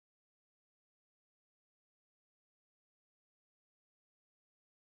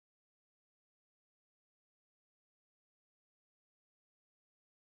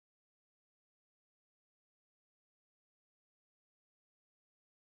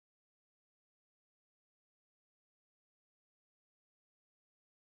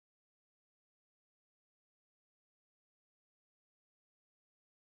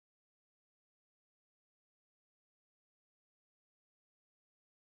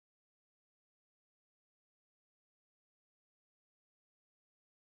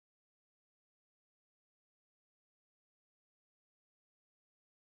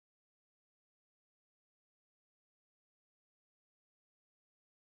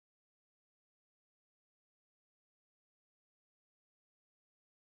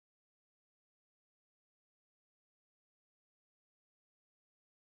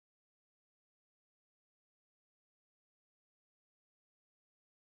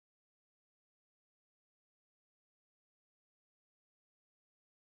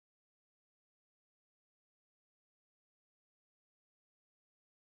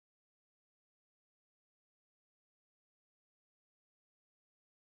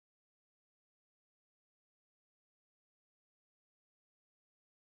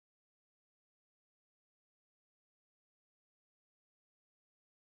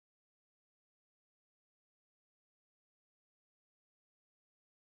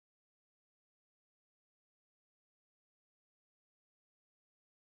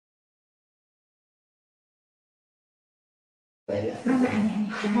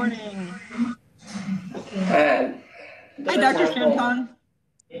Good morning. À, tôi Hi, có Dr. chào cô. Shanton.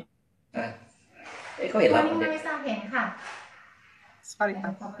 อ่ะเอ้ยเขาเห็นเราคนเดียว ไม่ทราบเห็นค่ะ Sorry. เดี๋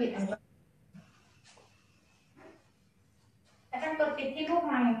ยวขอปิดอันนี้อาจารย์กดปิดที่รูป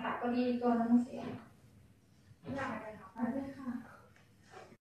มาหน่อยค่ะพอดีตัวนั้นเสียได้เลยค่ะได้ค่ะ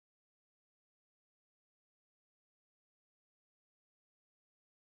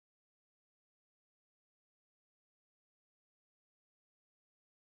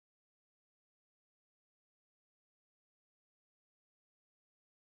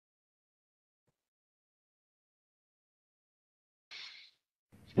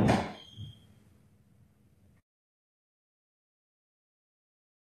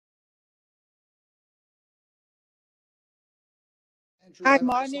Andrew Hi,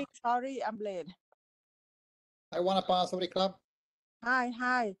 Evans. morning. Sorry, I'm late. I want to pass over the club.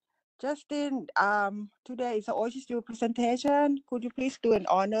 Hi. Justin, today is the OHSU presentation. Could you please do an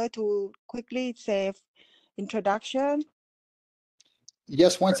honor to quickly say introduction?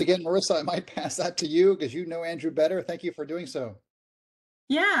 Yes, once again, Marissa, I might pass that to you because you know Andrew better. Thank you for doing so.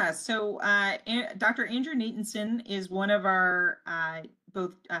 Yeah, so Dr. Andrew Natanson is one of our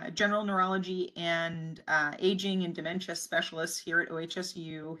both general neurology and aging and dementia specialists here at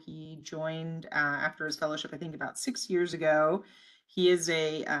OHSU. He joined after his fellowship, I think about 6 years ago. He is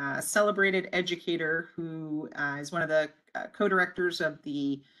a celebrated educator who is one of the co-directors of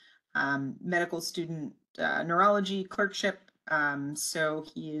the medical student neurology clerkship. So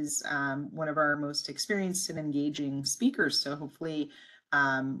he is one of our most experienced and engaging speakers. So hopefully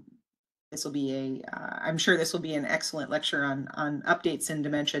this will be I'm sure this will be an excellent lecture on updates in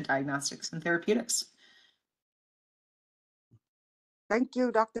dementia diagnostics and therapeutics. Thank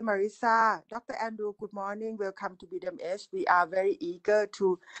you, Dr. Marissa. Dr. Andrew, good morning. Welcome to BDMS. We are very eager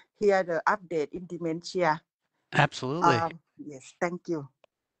to hear the update in dementia. Absolutely. Yes, thank you.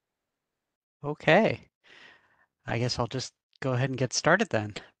 Okay. I guess I'll just go ahead and get started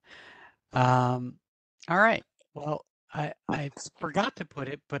then. All right. Well, I forgot to put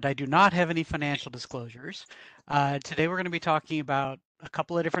it, but I do not have any financial disclosures. Today we're going to be talking about a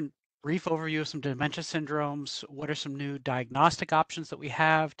couple of different brief overview of some dementia syndromes. What are some new diagnostic options that we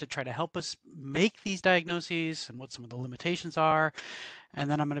have to try to help us make these diagnoses and what some of the limitations are. And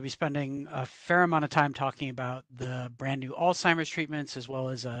then I'm going to be spending a fair amount of time talking about the brand new Alzheimer's treatments, as well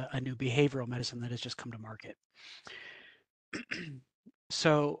as a new behavioral medicine that has just come to market.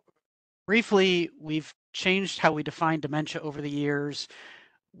 So briefly, we've changed how we define dementia over the years.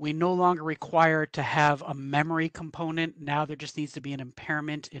 We no longer require to have a memory component. Now there just needs to be an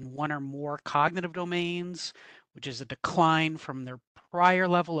impairment in one or more cognitive domains, which is a decline from their prior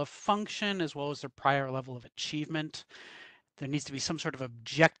level of function as well as their prior level of achievement. There needs to be some sort of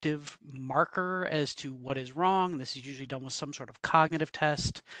objective marker as to what is wrong. This is usually done with some sort of cognitive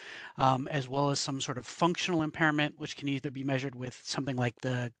test, as well as some sort of functional impairment, which can either be measured with something like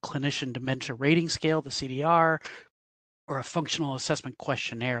the Clinician Dementia Rating Scale, the CDR, or a functional assessment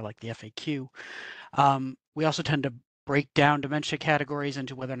questionnaire like the FAQ. We also tend to break down dementia categories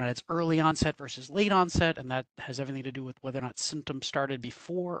into whether or not it's early onset versus late onset, and that has everything to do with whether or not symptoms started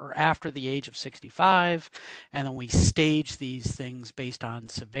before or after the age of 65, and then we stage these things based on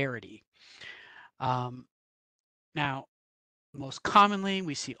severity. Now, most commonly,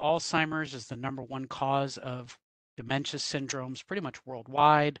 we see Alzheimer's as the #1 cause of dementia syndromes pretty much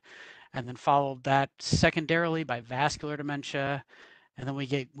worldwide, and then followed that secondarily by vascular dementia. And then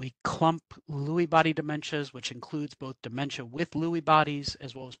we clump Lewy body dementias, which includes both dementia with Lewy bodies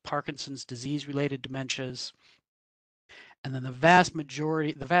as well as Parkinson's disease-related dementias. And then the vast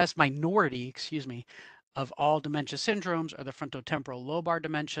minority, excuse me, of all dementia syndromes are the frontotemporal lobar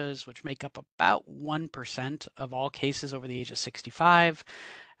dementias, which make up about 1% of all cases over the age of 65.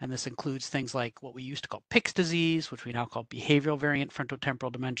 And this includes things like what we used to call Pick's disease, which we now call behavioral variant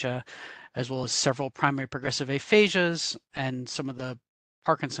frontotemporal dementia, as well as several primary progressive aphasias and some of the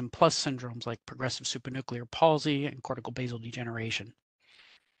Parkinson plus syndromes like progressive supranuclear palsy and cortical basal degeneration.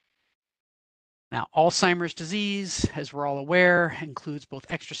 Now, Alzheimer's disease, as we're all aware, includes both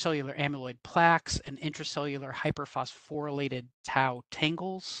extracellular amyloid plaques and intracellular hyperphosphorylated tau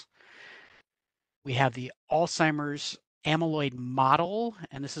tangles. We have the Alzheimer's amyloid model,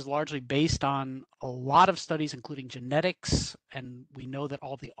 and this is largely based on a lot of studies, including genetics, and we know that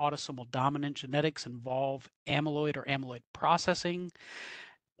all the autosomal dominant genetics involve amyloid or amyloid processing,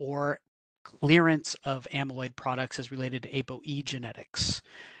 or clearance of amyloid products as related to ApoE genetics.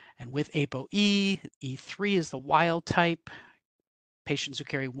 And with ApoE, E3 is the wild type. Patients who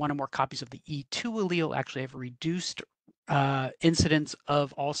carry one or more copies of the E2 allele actually have reduced incidence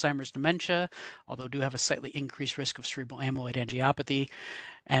of Alzheimer's dementia, although do have a slightly increased risk of cerebral amyloid angiopathy.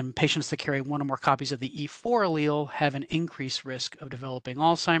 And patients that carry one or more copies of the E4 allele have an increased risk of developing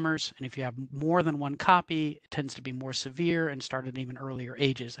Alzheimer's. And if you have more than one copy, it tends to be more severe and start at even earlier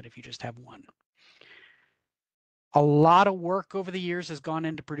ages than if you just have one. A lot of work over the years has gone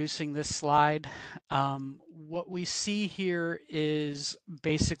into producing this slide. What we see here is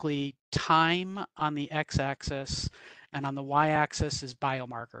basically time on the x-axis, and on the y-axis is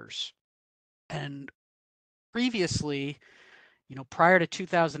biomarkers. And previously, prior to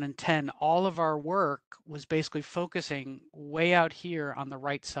 2010, all of our work was basically focusing way out here on the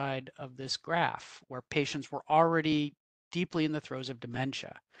right side of this graph, where patients were already deeply in the throes of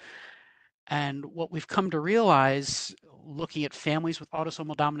dementia. And what we've come to realize, looking at families with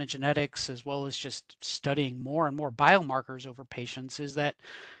autosomal dominant genetics, as well as just studying more and more biomarkers over patients, is that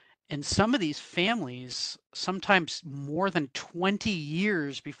in some of these families, sometimes more than 20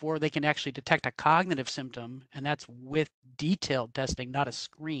 years before they can actually detect a cognitive symptom, and that's with detailed testing, not a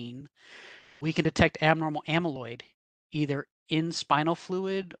screen, we can detect abnormal amyloid, either in spinal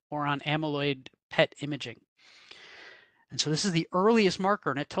fluid or on amyloid PET imaging. And so this is the earliest marker,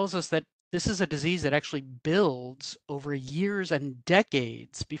 and it tells us that this is a disease that actually builds over years and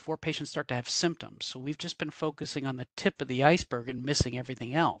decades before patients start to have symptoms. So we've just been focusing on the tip of the iceberg and missing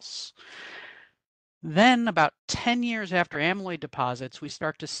everything else. Then about 10 years after amyloid deposits, we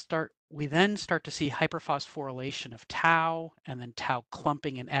then start to see hyperphosphorylation of tau, and then tau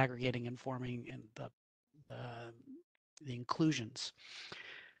clumping and aggregating and forming in the inclusions.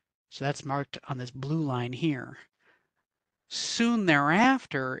 So that's marked on this blue line here. Soon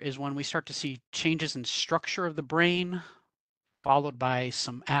thereafter is when we start to see changes in structure of the brain, followed by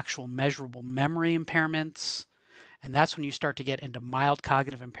some actual measurable memory impairments. And that's when you start to get into mild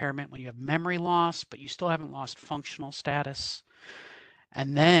cognitive impairment, when you have memory loss, but you still haven't lost functional status.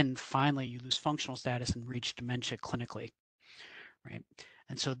 And then finally you lose functional status and reach dementia clinically, right?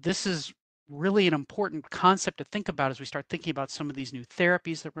 And so this is really an important concept to think about as we start thinking about some of these new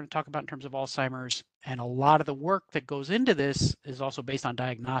therapies that we're going to talk about in terms of Alzheimer's. And a lot of the work that goes into this is also based on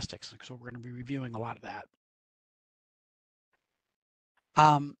diagnostics, so we're going to be reviewing a lot of that.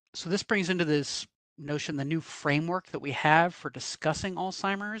 So this brings into this notion the new framework that we have for discussing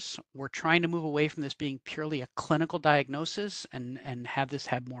Alzheimer's. We're trying to move away from this being purely a clinical diagnosis and have this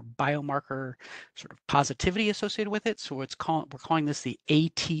have more biomarker sort of positivity associated with it. So we're calling this the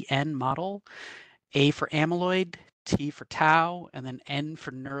ATN model. A for amyloid, T for tau, and then N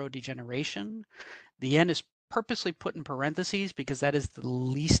for neurodegeneration. The N is purposely put in parentheses because that is the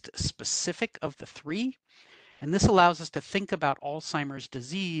least specific of the three. And this allows us to think about Alzheimer's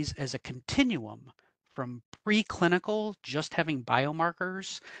disease as a continuum from preclinical, just having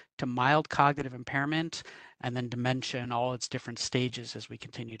biomarkers, to mild cognitive impairment, and then dementia in all its different stages as we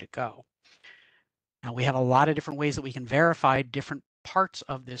continue to go. Now, we have a lot of different ways that we can verify different parts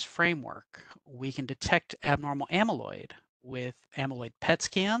of this framework. We can detect abnormal amyloid with amyloid PET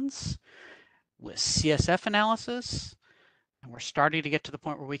scans, with CSF analysis, and we're starting to get to the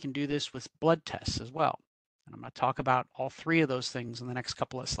point where we can do this with blood tests as well. And I'm going to talk about all three of those things in the next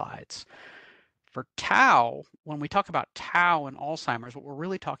couple of slides. For tau, when we talk about tau and Alzheimer's, what we're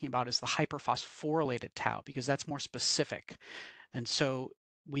really talking about is the hyperphosphorylated tau, because that's more specific. And so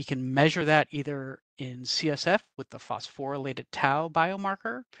we can measure that either in CSF with the phosphorylated tau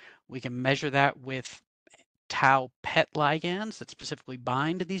biomarker. We can measure that with tau PET ligands that specifically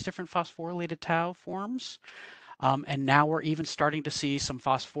bind to these different phosphorylated tau forms. And now we're even starting to see some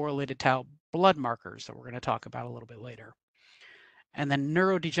phosphorylated tau blood markers that we're going to talk about a little bit later. And then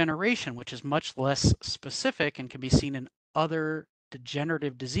neurodegeneration, which is much less specific and can be seen in other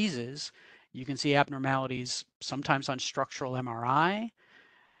degenerative diseases. You can see abnormalities sometimes on structural MRI.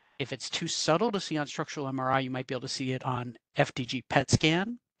 If it's too subtle to see on structural MRI, you might be able to see it on FDG PET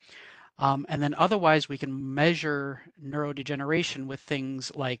scan. And then otherwise, we can measure neurodegeneration with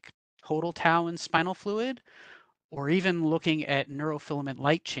things like total tau in spinal fluid, or even looking at neurofilament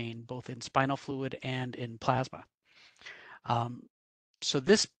light chain, both in spinal fluid and in plasma. So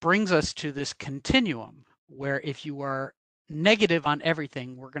this brings us to this continuum where if you are negative on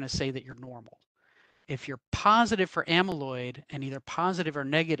everything, we're going to say that you're normal. If you're positive for amyloid and either positive or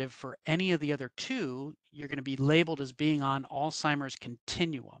negative for any of the other two, you're going to be labeled as being on Alzheimer's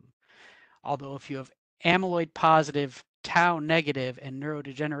continuum. Although if you have amyloid positive, tau negative, and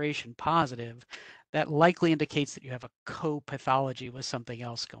neurodegeneration positive, that likely indicates that you have a co-pathology with something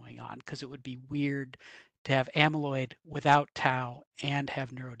else going on, because it would be weird to have amyloid without tau and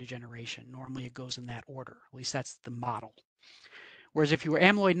have neurodegeneration. Normally it goes in that order, at least that's the model. Whereas if you were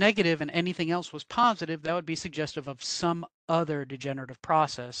amyloid negative and anything else was positive, that would be suggestive of some other degenerative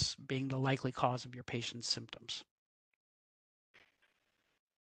process being the likely cause of your patient's symptoms.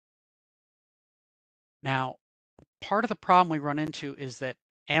 Now, part of the problem we run into is that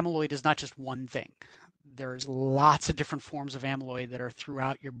amyloid is not just one thing. There's lots of different forms of amyloid that are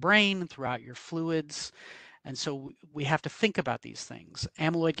throughout your brain, throughout your fluids. And so we have to think about these things.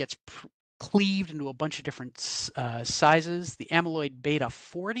 Amyloid gets cleaved into a bunch of different sizes. The amyloid beta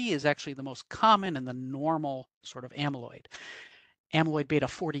 40 is actually the most common and the normal sort of amyloid. Amyloid beta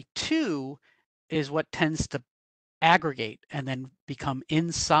 42 is what tends to aggregate and then become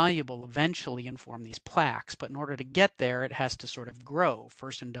insoluble eventually and form these plaques. But in order to get there, it has to sort of grow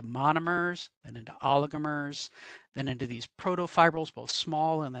first into monomers, then into oligomers, then into these protofibrils, both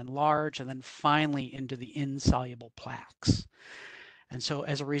small and then large, and then finally into the insoluble plaques. And so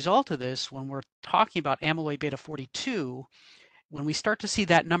as a result of this, when we're talking about amyloid beta 42, when we start to see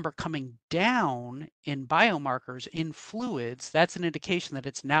that number coming down in biomarkers in fluids, that's an indication that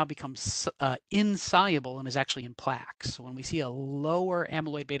it's now become insoluble and is actually in plaques. So when we see a lower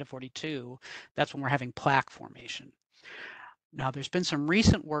amyloid beta 42, that's when we're having plaque formation. Now, there's been some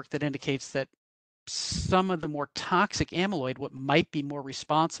recent work that indicates that some of the more toxic amyloid, what might be more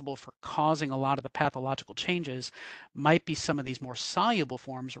responsible for causing a lot of the pathological changes, might be some of these more soluble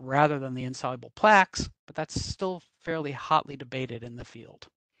forms rather than the insoluble plaques, but that's still fairly hotly debated in the field.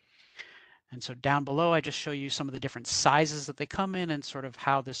 And so down below, I just show you some of the different sizes that they come in and sort of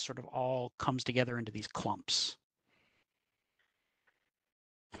how this sort of all comes together into these clumps.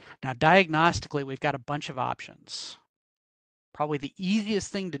 Now, diagnostically, we've got a bunch of options. Probably the easiest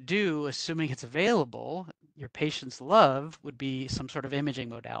thing to do, assuming it's available, your patients love, would be some sort of imaging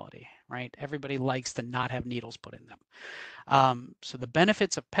modality, right? Everybody likes to not have needles put in them. So the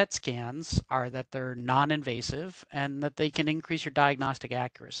benefits of PET scans are that they're non-invasive and that they can increase your diagnostic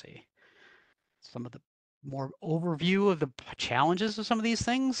accuracy. Some of the more overview of the challenges of some of these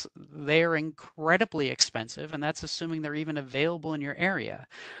things, they're incredibly expensive, and that's assuming they're even available in your area.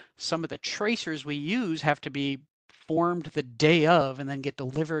 Some of the tracers we use have to be formed the day of and then get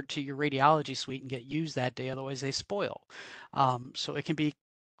delivered to your radiology suite and get used that day, otherwise they spoil. So it can be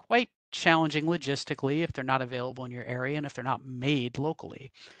quite challenging logistically if they're not available in your area and if they're not made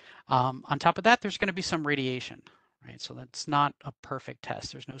locally. On top of that, there's going to be some radiation, right? So that's not a perfect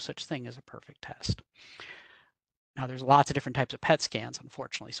test. There's no such thing as a perfect test. Now, there's lots of different types of PET scans,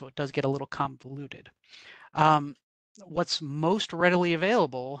 unfortunately, so it does get a little convoluted. What's most readily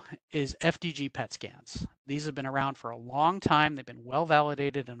available is FDG PET scans. These have been around for a long time. They've been well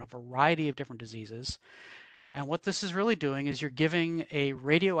validated in a variety of different diseases. And what this is really doing is you're giving a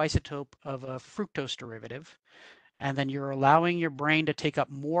radioisotope of a fructose derivative, and then you're allowing your brain to take up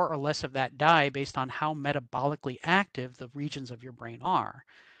more or less of that dye based on how metabolically active the regions of your brain are.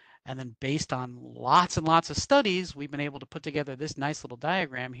 And then based on lots and lots of studies, we've been able to put together this nice little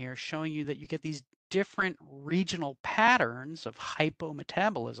diagram here showing you that you get these different regional patterns of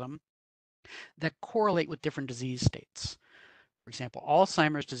hypometabolism that correlate with different disease states. For example,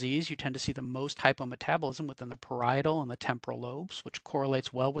 Alzheimer's disease, you tend to see the most hypometabolism within the parietal and the temporal lobes, which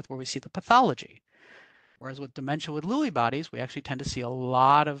correlates well with where we see the pathology. Whereas with dementia with Lewy bodies, we actually tend to see a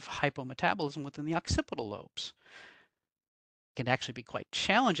lot of hypometabolism within the occipital lobes. It can actually be quite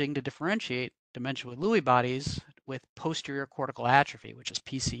challenging to differentiate dementia with Lewy bodies with posterior cortical atrophy, which is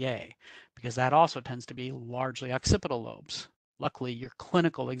PCA, because that also tends to be largely occipital lobes. Luckily, your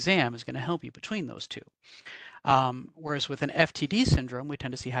clinical exam is going to help you between those two. Whereas with an FTD syndrome, we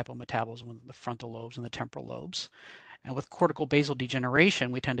tend to see hypometabolism in the frontal lobes and the temporal lobes. And with cortical basal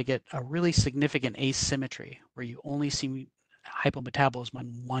degeneration, we tend to get a really significant asymmetry where you only see hypometabolism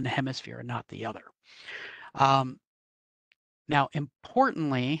in one hemisphere and not the other. Now,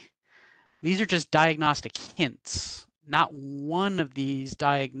 importantly, these are just diagnostic hints. Not one of these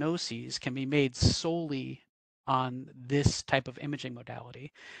diagnoses can be made solely on this type of imaging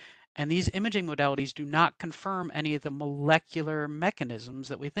modality. And these imaging modalities do not confirm any of the molecular mechanisms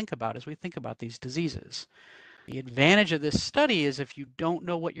that we think about as we think about these diseases. The advantage of this study is if you don't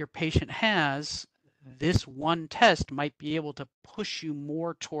know what your patient has, this one test might be able to push you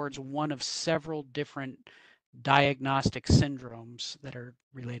more towards one of several different diagnostic syndromes that are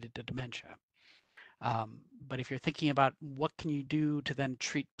related to dementia. But if you're thinking about what can you do to then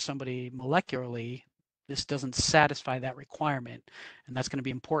treat somebody molecularly, this doesn't satisfy that requirement. And that's going to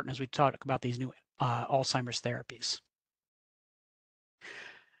be important as we talk about these new Alzheimer's therapies.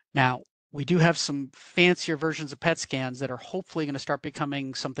 Now, we do have some fancier versions of PET scans that are hopefully going to start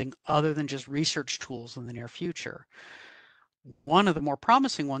becoming something other than just research tools in the near future. One of the more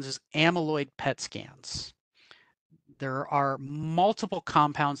promising ones is amyloid PET scans. There are multiple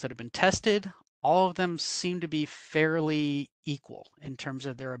compounds that have been tested. All of them seem to be fairly equal in terms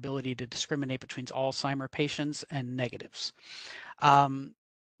of their ability to discriminate between Alzheimer patients and negatives.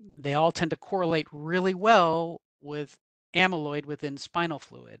 They all tend to correlate really well with amyloid within spinal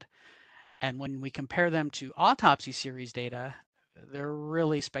fluid. And when we compare them to autopsy series data, they're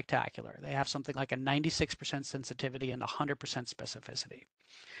really spectacular. They have something like a 96% sensitivity and 100% specificity.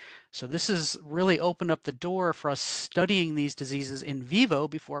 So this has really opened up the door for us studying these diseases in vivo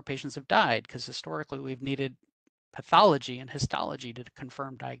before patients have died, because historically we've needed pathology and histology to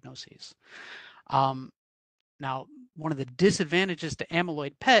confirm diagnoses. Now, one of the disadvantages to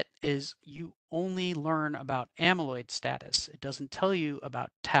amyloid PET is you only learn about amyloid status. It doesn't tell you about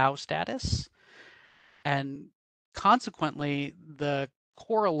tau status. And consequently, the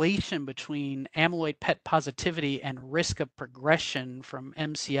correlation between amyloid PET positivity and risk of progression from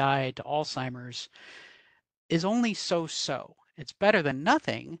MCI to Alzheimer's is only so-so. It's better than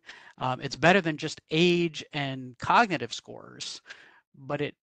nothing. It's better than just age and cognitive scores, but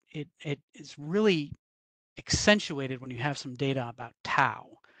it is really accentuated when you have some data about tau.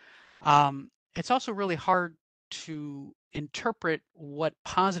 It's also really hard to interpret what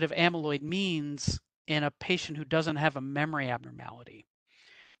positive amyloid means in a patient who doesn't have a memory abnormality.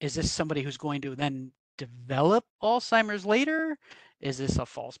 Is this somebody who's going to then develop Alzheimer's later? Is this a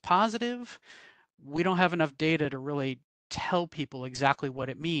false positive? We don't have enough data to really tell people exactly what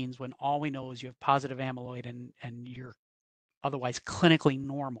it means when all we know is you have positive amyloid and you're otherwise clinically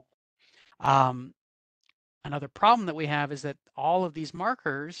normal. Another problem that we have is that all of these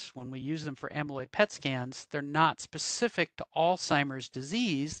markers, when we use them for amyloid PET scans, they're not specific to Alzheimer's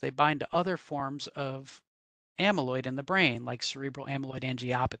disease. They bind to other forms of amyloid in the brain, like cerebral amyloid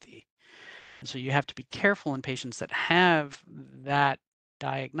angiopathy. And so you have to be careful in patients that have that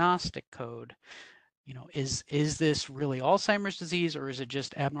diagnostic code. You know, is this really Alzheimer's disease, or is it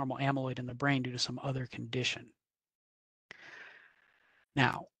just abnormal amyloid in the brain due to some other condition?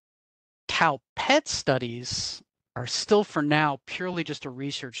 Now, tau PET studies are still for now purely just a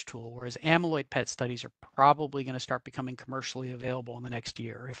research tool, whereas amyloid PET studies are probably going to start becoming commercially available in the next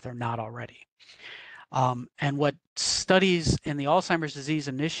year, if they're not already. And what studies in the Alzheimer's Disease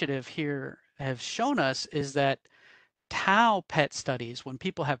Initiative here have shown us is that tau PET studies, when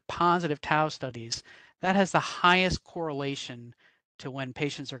people have positive tau studies, that has the highest correlation to when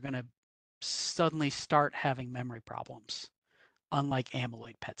patients are going to suddenly start having memory problems, unlike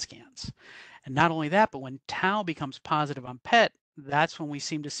amyloid PET scans. And not only that, but when tau becomes positive on PET, that's when we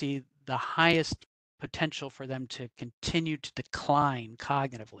seem to see the highest potential for them to continue to decline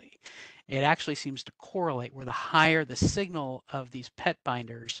cognitively. It actually seems to correlate where the higher the signal of these PET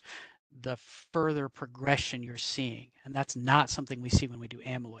binders, the further progression you're seeing. And that's not something we see when we do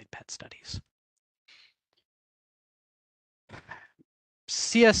amyloid PET studies.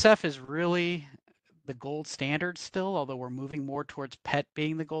 CSF is really the gold standard still, although we're moving more towards PET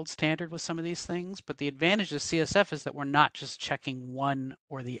being the gold standard with some of these things. But the advantage of CSF is that we're not just checking one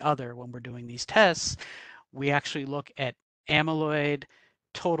or the other when we're doing these tests. We actually look at amyloid,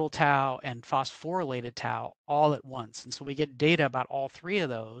 total tau, and phosphorylated tau all at once. And so we get data about all three of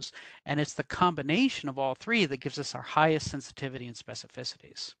those. And it's the combination of all three that gives us our highest sensitivity and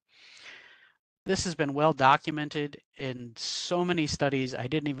specificities. This has been well documented in so many studies. I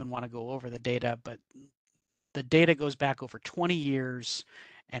didn't even want to go over the data, but the data goes back over 20 years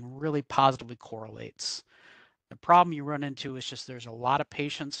and really positively correlates. The problem you run into is just there's a lot of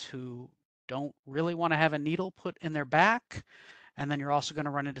patients who don't really want to have a needle put in their back. And then you're also going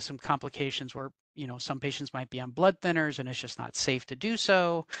to run into some complications where, you know, some patients might be on blood thinners and it's just not safe to do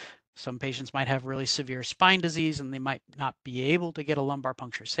so. Some patients might have really severe spine disease and they might not be able to get a lumbar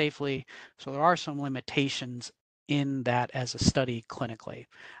puncture safely. So there are some limitations in that as a study clinically.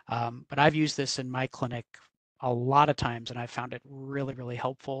 But I've used this in my clinic a lot of times and I found it really, really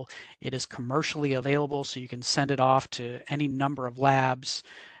helpful. It is commercially available, so you can send it off to any number of labs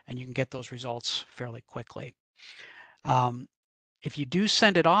and you can get those results fairly quickly. If you do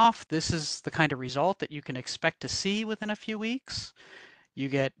send it off, this is the kind of result that you can expect to see within a few weeks. You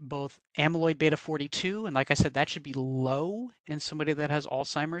get both amyloid beta 42, and like I said, that should be low in somebody that has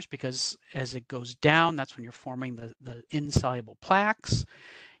Alzheimer's, because as it goes down, that's when you're forming the insoluble plaques.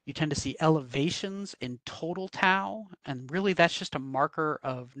 You tend to see elevations in total tau, and really that's just a marker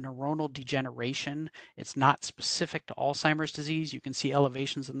of neuronal degeneration. It's not specific to Alzheimer's disease. You can see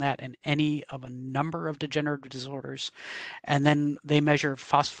elevations in that in any of a number of degenerative disorders. And then they measure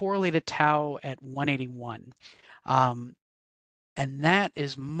phosphorylated tau at 181. And that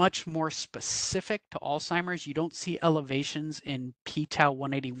is much more specific to Alzheimer's. You don't see elevations in p-tau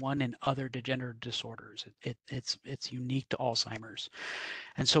 181 and other degenerative disorders. It's unique to Alzheimer's.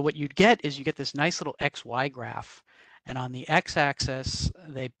 And so what you'd get is you get this nice little XY graph. And on the x-axis,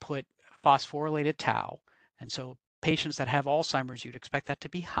 they put phosphorylated tau. And so patients that have Alzheimer's, you'd expect that to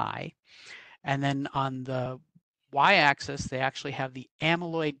be high. And then on the y-axis, they actually have the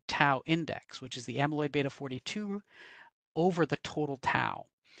amyloid tau index, which is the amyloid beta 42 over the total tau.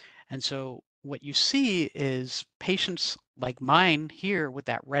 And so what you see is patients like mine here with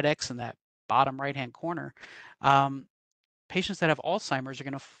that red X in that bottom right-hand corner, patients that have Alzheimer's are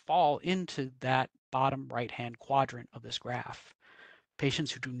going to fall into that bottom right-hand quadrant of this graph.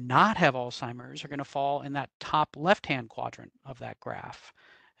 Patients who do not have Alzheimer's are going to fall in that top left-hand quadrant of that graph.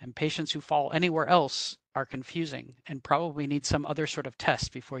 And patients who fall anywhere else are confusing and probably need some other sort of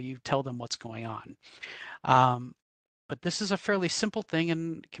test before you tell them what's going on. But this is a fairly simple thing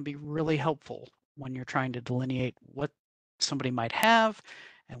and can be really helpful when you're trying to delineate what somebody might have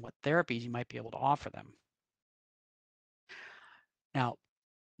and what therapies you might be able to offer them. Now,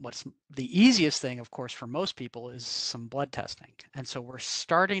 what's the easiest thing, of course, for most people is some blood testing. And so we're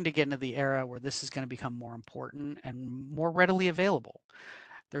starting to get into the era where this is going to become more important and more readily available.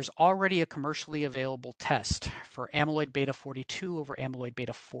 There's already a commercially available test for amyloid beta 42 over amyloid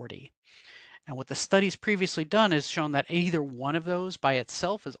beta 40. And what the study's previously done is shown that either one of those by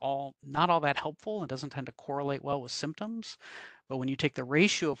itself is not all that helpful and doesn't tend to correlate well with symptoms. But when you take the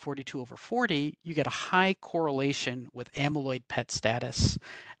ratio of 42 over 40, you get a high correlation with amyloid PET status,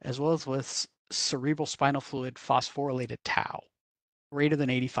 as well as with cerebral spinal fluid phosphorylated tau, greater than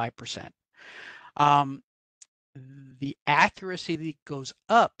 85%. The accuracy goes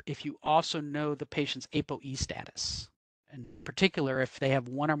up if you also know the patient's ApoE status. In particular, if they have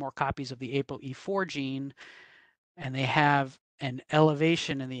one or more copies of the ApoE4 gene and they have an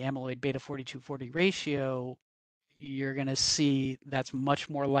elevation in the amyloid beta 42/40 ratio, you're going to see that's much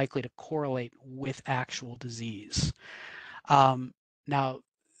more likely to correlate with actual disease. Now,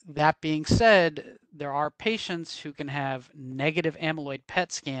 that being said, there are patients who can have negative amyloid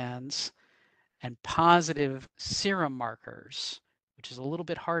PET scans and positive serum markers, which is a little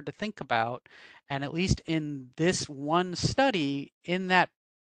bit hard to think about. And at least in this one study, in that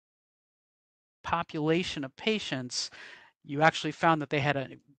population of patients, you actually found that they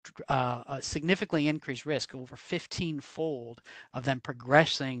had a significantly increased risk, over 15-fold, of them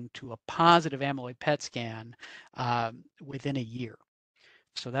progressing to a positive amyloid PET scan within a year.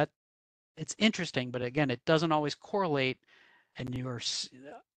 So that it's interesting, but again, it doesn't always correlate. And you're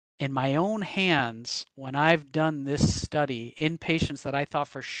in my own hands, when I've done this study in patients that I thought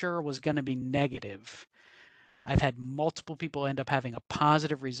for sure was going to be negative, I've had multiple people end up having a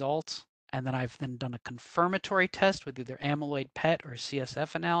positive result, and then I've then done a confirmatory test with either amyloid PET or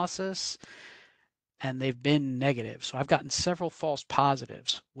CSF analysis, and they've been negative. So I've gotten several false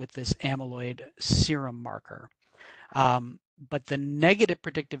positives with this amyloid serum marker. But the negative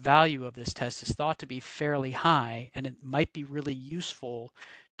predictive value of this test is thought to be fairly high, and it might be really useful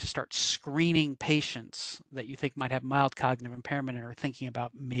to start screening patients that you think might have mild cognitive impairment and are thinking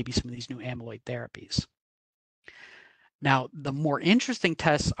about maybe some of these new amyloid therapies. Now, the more interesting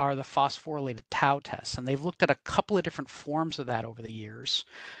tests are the phosphorylated tau tests, and they've looked at a couple of different forms of that over the years.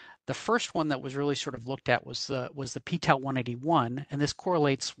 The first one that was really sort of looked at was the p-tau 181, and this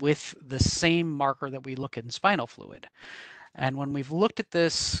correlates with the same marker that we look at in spinal fluid. And when we've looked at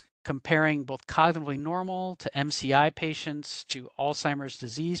this, comparing both cognitively normal to MCI patients to Alzheimer's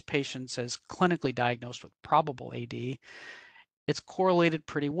disease patients as clinically diagnosed with probable AD, it's correlated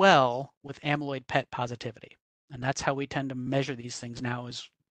pretty well with amyloid PET positivity. And that's how we tend to measure these things now, is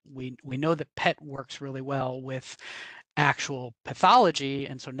we know that PET works really well with actual pathology,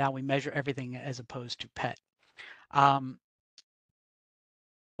 and so now we measure everything as opposed to PET. But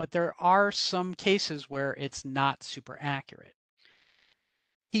there are some cases where it's not super accurate.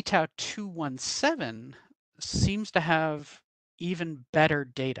 p-tau 217 seems to have even better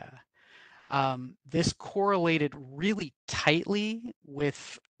data. This correlated really tightly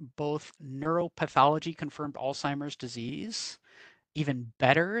with both neuropathology confirmed Alzheimer's disease, even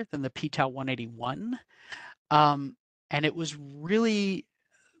better than the p-tau 181. And it was really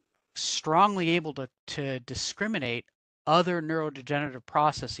strongly able to discriminate other neurodegenerative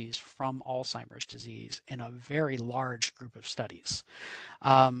processes from Alzheimer's disease in a very large group of studies.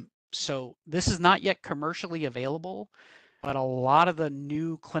 So this is not yet commercially available, but a lot of the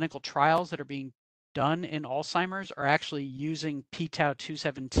new clinical trials that are being done in Alzheimer's are actually using p-tau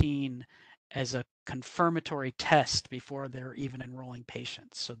 217 as a confirmatory test before they're even enrolling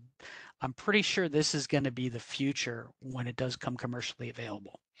patients. So I'm pretty sure this is going to be the future when it does come commercially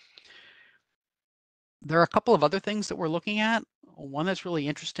available. There are a couple of other things that we're looking at. One that's really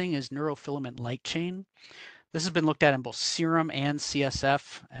interesting is neurofilament light chain. This has been looked at in both serum and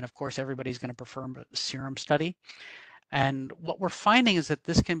CSF, and of course everybody's going to prefer a serum study. And what we're finding is that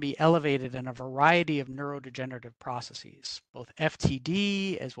this can be elevated in a variety of neurodegenerative processes, both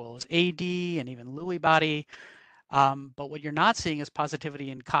FTD as well as AD and even Lewy body. But what you're not seeing is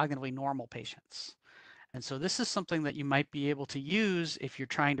positivity in cognitively normal patients. And so this is something that you might be able to use if you're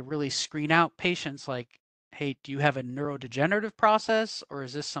trying to really screen out patients like, hey, do you have a neurodegenerative process or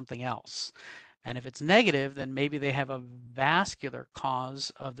is this something else? And if it's negative, then maybe they have a vascular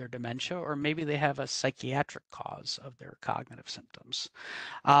cause of their dementia, or maybe they have a psychiatric cause of their cognitive symptoms.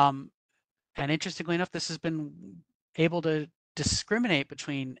 And interestingly enough, this has been able to discriminate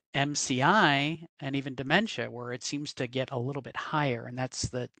between MCI and even dementia, where it seems to get a little bit higher. And that's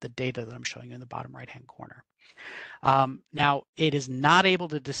the data that I'm showing you in the bottom right-hand corner. Now, it is not able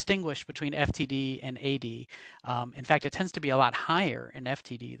to distinguish between FTD and AD. In fact, it tends to be a lot higher in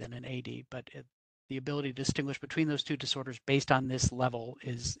FTD than in AD, but the ability to distinguish between those two disorders based on this level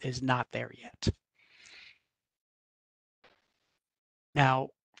is not there yet. Now,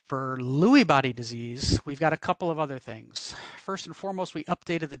 for Lewy body disease, we've got a couple of other things. First and foremost, we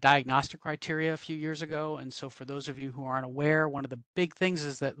updated the diagnostic criteria a few years ago. And so for those of you who aren't aware, one of the big things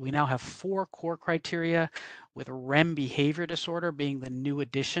is that we now have 4 core criteria, with REM behavior disorder being the new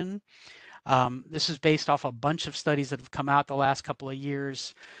addition. This is based off a bunch of studies that have come out the last couple of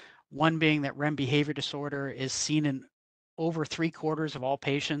years. One being that REM behavior disorder is seen in over 3/4 of all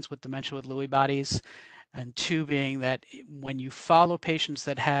patients with dementia with Lewy bodies. And 2 being that when you follow patients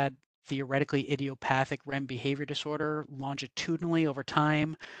that had theoretically idiopathic REM behavior disorder longitudinally over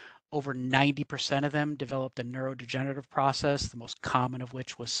time, over 90% of them developed a neurodegenerative process, the most common of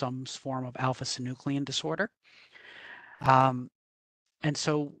which was some form of alpha-synuclein disorder. And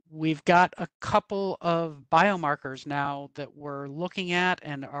so we've got a couple of biomarkers now that we're looking at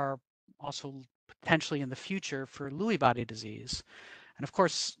and are also potentially in the future for Lewy body disease. And of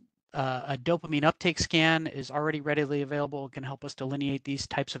course, a dopamine uptake scan is already readily available. It can help us delineate these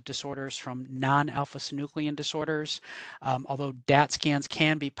types of disorders from non-alpha-synuclein disorders, although DAT scans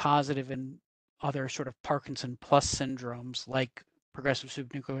can be positive in other sort of Parkinson plus syndromes like progressive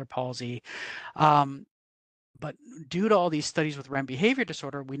supranuclear palsy. But due to all these studies with REM behavior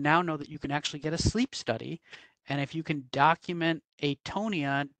disorder, we now know that you can actually get a sleep study. And if you can document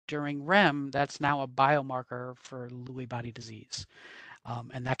atonia during REM, that's now a biomarker for Lewy body disease.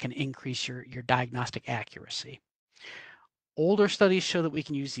 And that can increase your diagnostic accuracy. Older studies show that we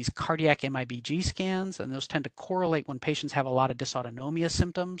can use these cardiac MIBG scans, and those tend to correlate when patients have a lot of dysautonomia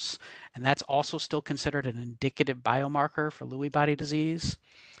symptoms, and that's also still considered an indicative biomarker for Lewy body disease.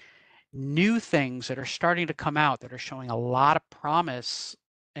 New things that are starting to come out that are showing a lot of promise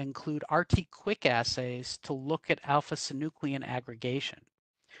include RT-QuIC assays to look at alpha-synuclein aggregation.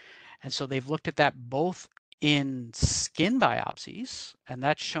 And so they've looked at that both in skin biopsies, and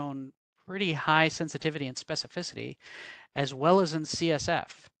that's shown pretty high sensitivity and specificity, as well as in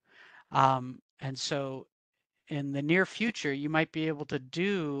CSF. And so in the near future, you might be able to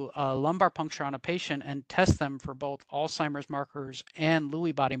do a lumbar puncture on a patient and test them for both Alzheimer's markers and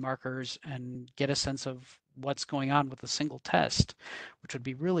Lewy body markers and get a sense of what's going on with a single test, which would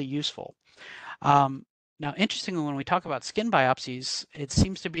be really useful. Now, interestingly, when we talk about skin biopsies, it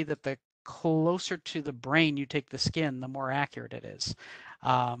seems to be that the closer to the brain you take the skin, the more accurate it is.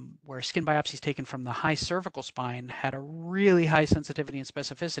 Where skin biopsies taken from the high cervical spine had a really high sensitivity and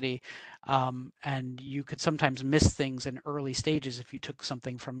specificity, and you could sometimes miss things in early stages if you took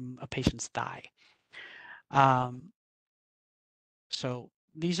something from a patient's thigh. So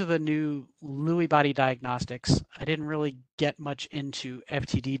these are the new Lewy body diagnostics. I didn't really get much into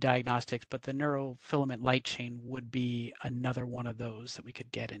FTD diagnostics, but the neurofilament light chain would be another one of those that we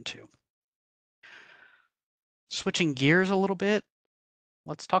could get into. Switching gears a little bit,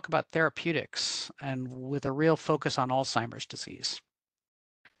 let's talk about therapeutics and with a real focus on Alzheimer's disease.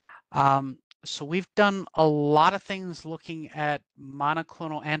 So we've done a lot of things looking at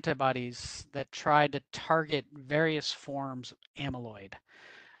monoclonal antibodies that try to target various forms of amyloid.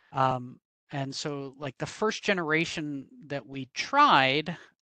 And so like the first generation that we tried,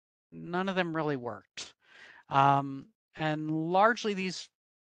 none of them really worked. And largely these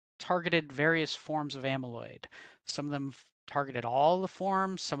targeted various forms of amyloid. Some of them targeted all the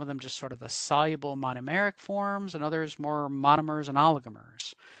forms, some of them just sort of the soluble monomeric forms, and others more monomers and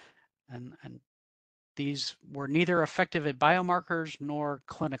oligomers. And these were neither effective at biomarkers nor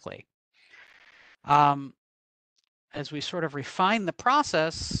clinically. As we sort of refine the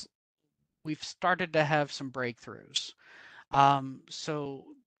process, we've started to have some breakthroughs. So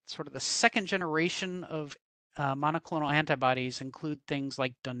sort of the second generation of monoclonal antibodies include things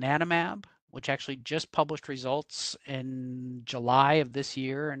like donanemab, which actually just published results in July of this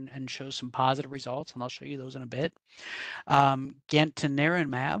year and shows some positive results, and I'll show you those in a bit.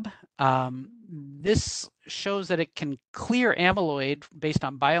 Gantenerumab, this shows that it can clear amyloid based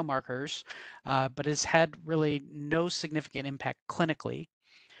on biomarkers, but has had really no significant impact clinically.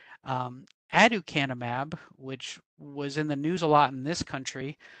 Aducanumab, which was in the news a lot in this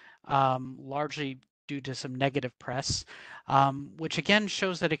country, largely due to some negative press, which again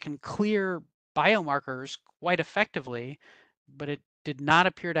shows that it can clear biomarkers quite effectively, but it did not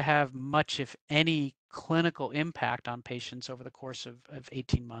appear to have much, if any, clinical impact on patients over the course of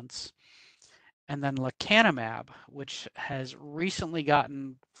 18 months. And then lecanemab, which has recently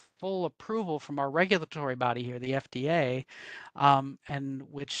gotten full approval from our regulatory body here, the FDA, and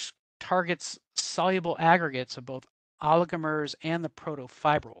which targets soluble aggregates of both oligomers and the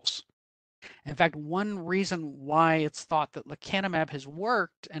protofibrils. In fact, one reason why it's thought that lecanemab has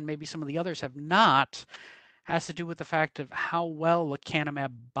worked and maybe some of the others have not has to do with the fact of how well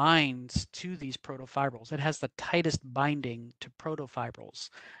lecanemab binds to these protofibrils. It has the tightest binding to protofibrils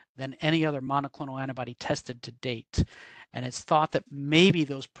than any other monoclonal antibody tested to date. And it's thought that maybe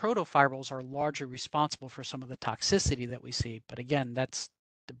those protofibrils are largely responsible for some of the toxicity that we see. But again, that's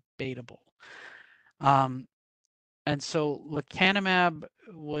debatable. And so lecanemab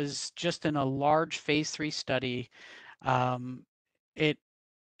was just in a large phase 3 study. It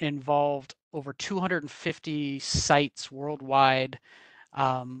involved over 250 sites worldwide,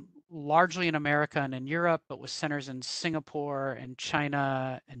 largely in America and in Europe, but with centers in Singapore and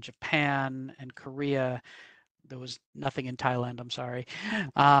China and Japan and Korea. There was nothing in Thailand, I'm sorry.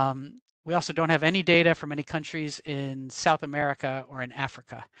 We also don't have any data from any countries in South America or in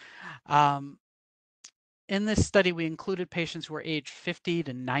Africa. In this study, we included patients who were aged 50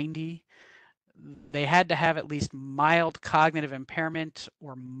 to 90. They had to have at least mild cognitive impairment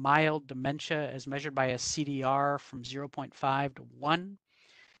or mild dementia as measured by a CDR from 0.5 to 1.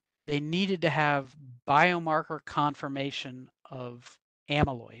 They needed to have biomarker confirmation of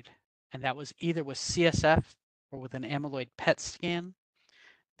amyloid, and that was either with CSF or with an amyloid PET scan.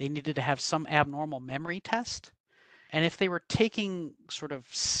 They needed to have some abnormal memory test. And if they were taking sort of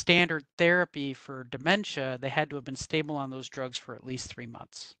standard therapy for dementia, they had to have been stable on those drugs for at least 3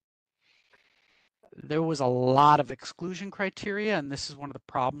 months. There was a lot of exclusion criteria, and this is one of the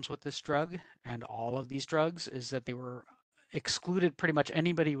problems with this drug and all of these drugs, is that they were excluded pretty much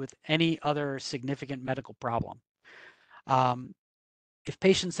anybody with any other significant medical problem. If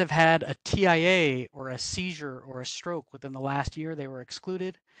patients have had a TIA or a seizure or a stroke within the last year, they were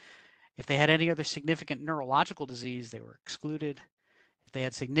excluded. If they had any other significant neurological disease, they were excluded. If they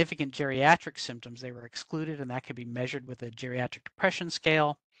had significant geriatric symptoms, they were excluded, and that could be measured with a geriatric depression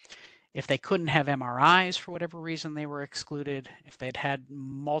scale. If they couldn't have MRIs for whatever reason, they were excluded. If they'd had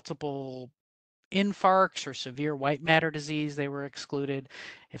multiple infarcts or severe white matter disease, they were excluded.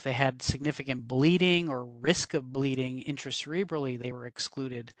 If they had significant bleeding or risk of bleeding intracerebrally, they were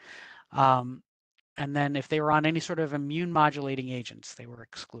excluded. And then if they were on any sort of immune modulating agents, they were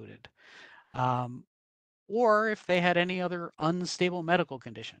excluded. Or if they had any other unstable medical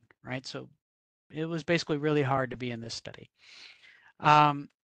condition, right? So it was basically really hard to be in this study.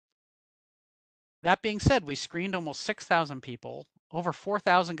 That being said, we screened almost 6,000 people. Over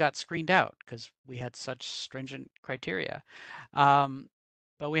 4,000 got screened out because we had such stringent criteria.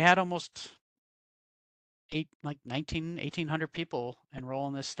 But we had almost 1,800 people enroll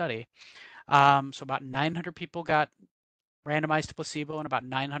in this study. So about 900 people got randomized to placebo and about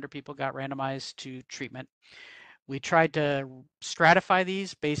 900 people got randomized to treatment. We tried to stratify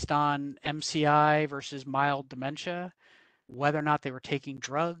these based on MCI versus mild dementia, whether or not they were taking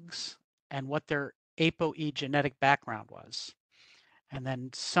drugs, and what their ApoE genetic background was. And then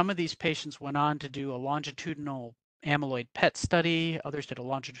some of these patients went on to do a longitudinal amyloid PET study, others did a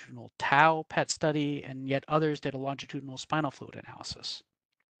longitudinal tau PET study, and yet others did a longitudinal spinal fluid analysis.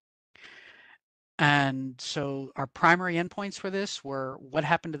 And so our primary endpoints for this were what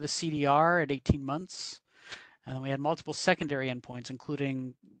happened to the CDR at 18 months. And then we had multiple secondary endpoints,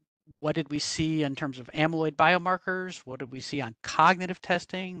 including what did we see in terms of amyloid biomarkers? What did we see on cognitive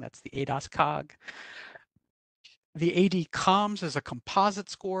testing? That's the ADAS-Cog. The AD-COMS is a composite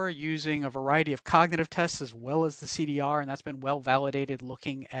score using a variety of cognitive tests as well as the CDR, and that's been well validated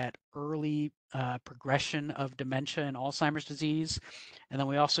looking at early progression of dementia and Alzheimer's disease. And then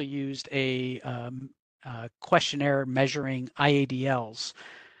we also used a questionnaire measuring IADLs,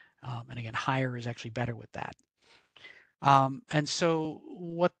 And again, higher is actually better with that. And so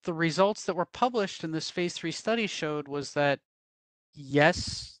what the results that were published in this phase 3 study showed was that,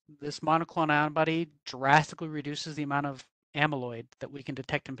 yes, this monoclonal antibody drastically reduces the amount of amyloid that we can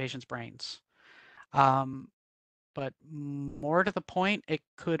detect in patients' brains. But more to the point, it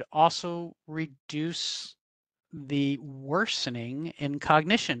could also reduce the worsening in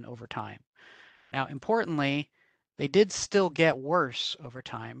cognition over time. Now, importantly, they did still get worse over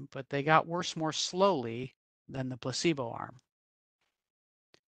time, but they got worse more slowly than the placebo arm.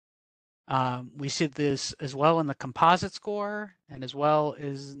 We see this as well in the composite score and as well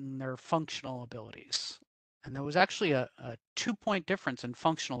as in their functional abilities. And there was actually a 2-point difference in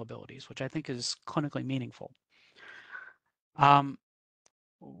functional abilities, which I think is clinically meaningful.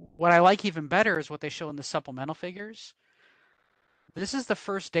 What I like even better is what they show in the supplemental figures. This is the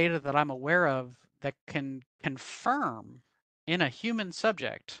first data that I'm aware of that can confirm in a human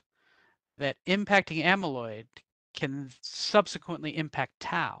subject that impacting amyloid can subsequently impact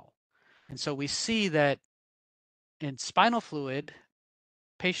tau. And so we see that in spinal fluid,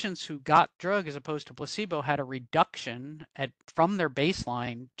 patients who got drug as opposed to placebo had a reduction from their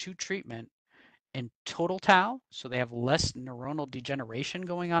baseline to treatment in total tau, so they have less neuronal degeneration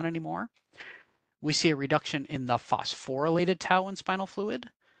going on anymore. We see a reduction in the phosphorylated tau in spinal fluid.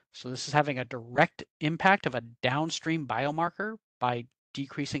 So this is having a direct impact of a downstream biomarker by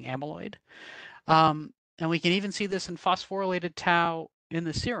decreasing amyloid. And we can even see this in phosphorylated tau in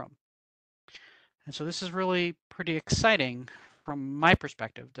the serum. And so this is really pretty exciting from my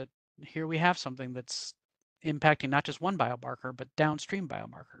perspective, that here we have something that's impacting not just one biomarker, but downstream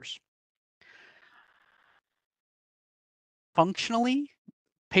biomarkers. Functionally,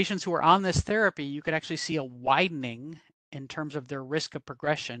 patients who are on this therapy, you could actually see a widening in terms of their risk of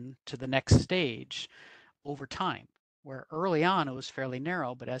progression to the next stage over time, where early on it was fairly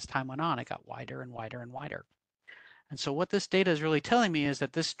narrow, but as time went on, it got wider and wider and wider. And so what this data is really telling me is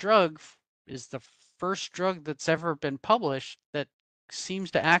that this drug is the first drug that's ever been published that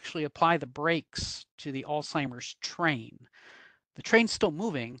seems to actually apply the brakes to the Alzheimer's train. The train's still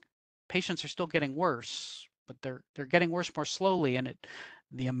moving, patients are still getting worse, but they're getting worse more slowly, and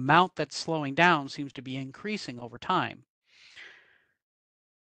the amount that's slowing down seems to be increasing over time.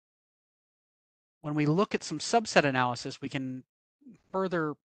 When we look at some subset analysis, we can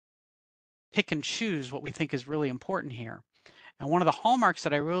further pick and choose what we think is really important here. And one of the hallmarks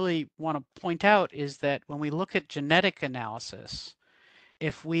that I really want to point out is that when we look at genetic analysis,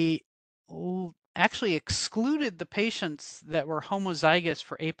 if we actually excluded the patients that were homozygous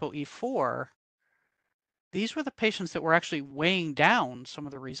for ApoE4, these were the patients that were actually weighing down some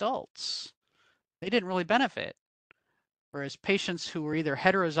of the results. They didn't really benefit. Whereas patients who were either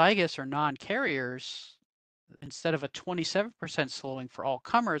heterozygous or non-carriers, instead of a 27% slowing for all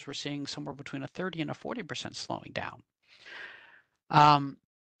comers, we're seeing somewhere between a 30 and a 40% slowing down.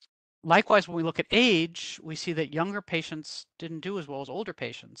 Likewise, when we look at age, we see that younger patients didn't do as well as older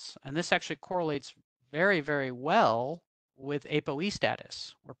patients. And this actually correlates very, very well with ApoE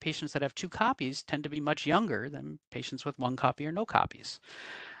status, where patients that have 2 copies tend to be much younger than patients with 1 copy or no copies.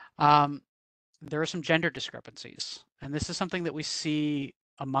 There are some gender discrepancies, and this is something that we see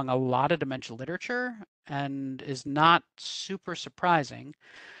among a lot of dementia literature and is not super surprising.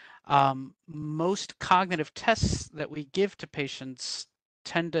 Most cognitive tests that we give to patients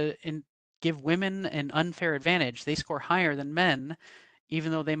tend to give women an unfair advantage. They score higher than men,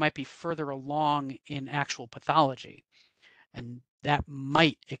 even though they might be further along in actual pathology. And that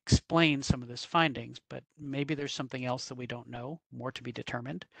might explain some of these findings, but maybe there's something else that we don't know, more to be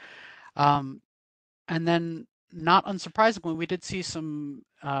determined. And then, not unsurprisingly, we did see some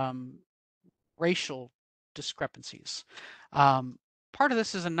racial discrepancies. Part of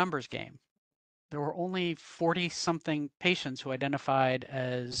this is a numbers game. There were only 40-something patients who identified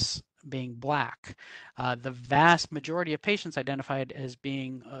as being Black. The vast majority of patients identified as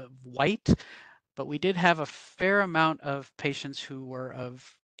being white, but we did have a fair amount of patients who were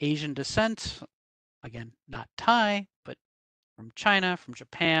of Asian descent, again, not Thai, but from China, from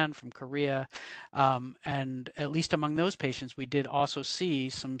Japan, from Korea. And at least among those patients, we did also see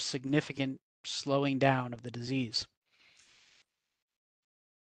some significant slowing down of the disease.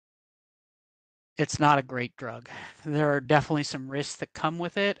 It's not a great drug. There are definitely some risks that come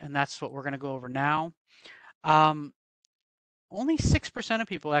with it, and that's what we're going to go over now. Only 6% of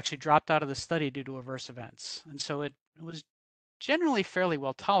people actually dropped out of the study due to adverse events, and so it was generally fairly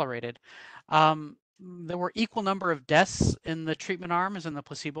well tolerated. There were equal number of deaths in the treatment arm as in the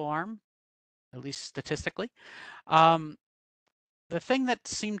placebo arm, at least statistically. The thing that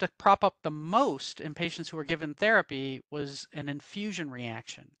seemed to prop up the most in patients who were given therapy was an infusion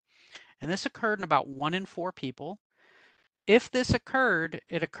reaction. And this occurred in about 1 in 4 people. If this occurred,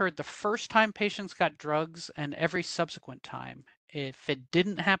 it occurred the first time patients got drugs and every subsequent time. If it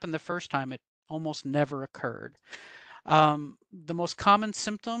didn't happen the first time, it almost never occurred. The most common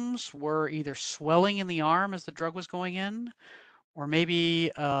symptoms were either swelling in the arm as the drug was going in, or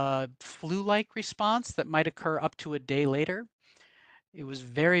maybe a flu-like response that might occur up to a day later. It was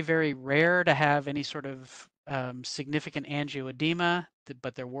very, very rare to have any sort of significant angioedema,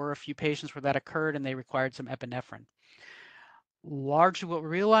 but there were a few patients where that occurred and they required some epinephrine. Largely what we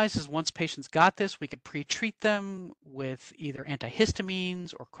realized is once patients got this, we could pre-treat them with either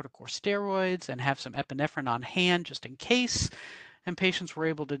antihistamines or corticosteroids and have some epinephrine on hand just in case, and patients were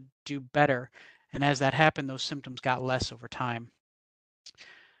able to do better. And as that happened, those symptoms got less over time.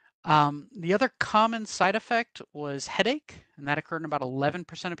 The other common side effect was headache, and that occurred in about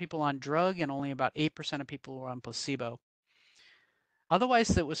 11% of people on drug and only about 8% of people were on placebo.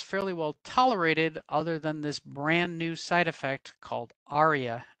 Otherwise, it was fairly well tolerated other than this brand new side effect called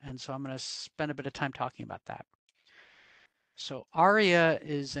ARIA, and so I'm going to spend a bit of time talking about that. So ARIA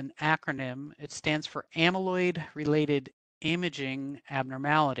is an acronym. It stands for amyloid-related imaging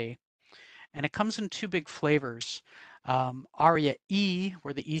abnormality, and it comes in 2 big flavors. ARIA-E,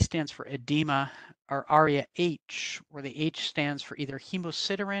 where the E stands for edema, or ARIA-H, where the H stands for either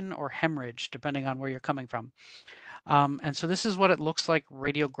hemosiderin or hemorrhage, depending on where you're coming from. And so this is what it looks like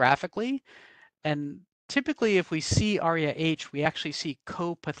radiographically. And typically, if we see ARIA-H, we actually see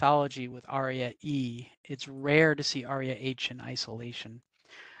co-pathology with ARIA-E. It's rare to see ARIA-H in isolation.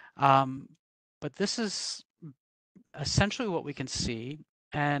 But this is essentially what we can see.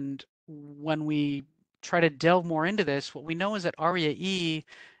 And when we try to delve more into this, what we know is that ARIA-E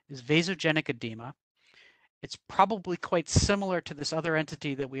is vasogenic edema. It's probably quite similar to this other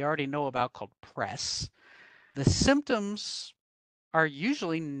entity that we already know about called PRESS. The symptoms are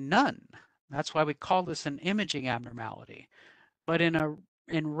usually none. That's why we call this an imaging abnormality. But in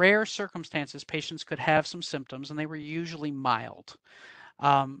rare circumstances, patients could have some symptoms, and they were usually mild.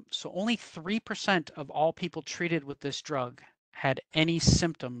 So only 3% of all people treated with this drug had any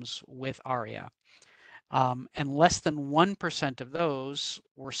symptoms with ARIA, and less than 1% of those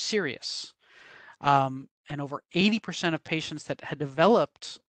were serious. And over 80% of patients that had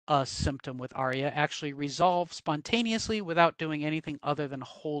developed a symptom with ARIA actually resolved spontaneously without doing anything other than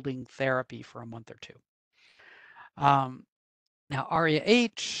holding therapy for a month or 2. Now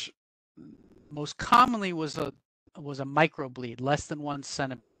ARIA-H most commonly was a microbleed, less than 1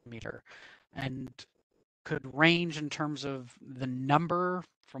 centimeter, and could range in terms of the number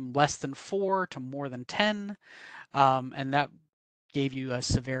from less than 4 to more than 10, and that gave you a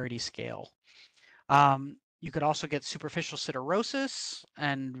severity scale. You could also get superficial siderosis,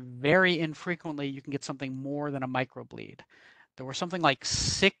 and very infrequently you can get something more than a microbleed. There were something like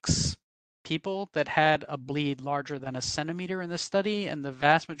 6 people that had a bleed larger than a centimeter in this study, and the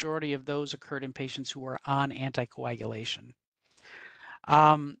vast majority of those occurred in patients who were on anticoagulation.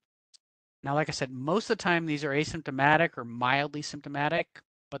 Now, like I said, most of the time these are asymptomatic or mildly symptomatic,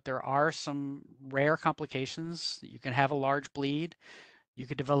 but there are some rare complications. You can have a large bleed. You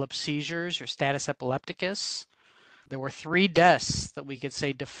could develop seizures or status epilepticus. There were 3 deaths that we could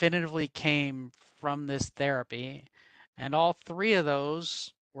say definitively came from this therapy, and all 3 of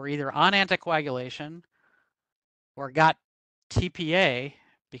those were either on anticoagulation or got TPA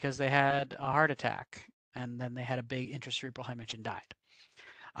because they had a heart attack, and then they had a big intracerebral hemorrhage and died.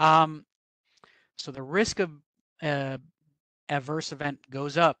 So the risk of adverse event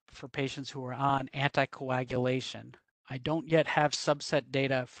goes up for patients who are on anticoagulation. I don't yet have subset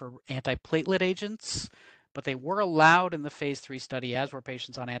data for antiplatelet agents, but they were allowed in the phase 3 study, as were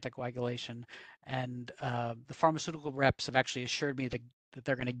patients on anticoagulation. And the pharmaceutical reps have actually assured me that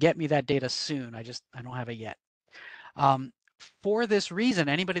they're going to get me that data soon. I don't have it yet. For this reason,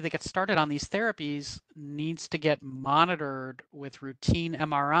 anybody that gets started on these therapies needs to get monitored with routine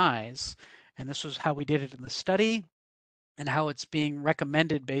MRIs. And this was how we did it in the study and how it's being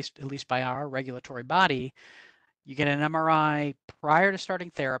recommended based, at least by our regulatory body. You get an MRI prior to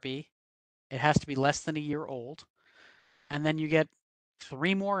starting therapy. It has to be less than a year old. And then you get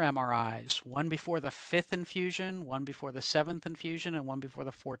 3 more MRIs, one before the 5th infusion, one before the 7th infusion, and one before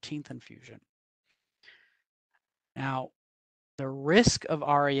the 14th infusion. Now, the risk of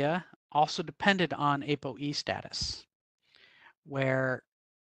ARIA also depended on ApoE status, where,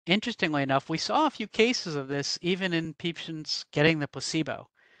 interestingly enough, we saw a few cases of this even in patients getting the placebo.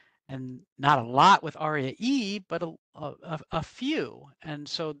 And not a lot with ARIA-E, but a few. And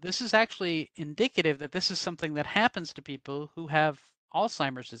so this is actually indicative that this is something that happens to people who have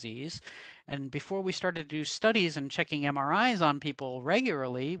Alzheimer's disease. And before we started to do studies and checking MRIs on people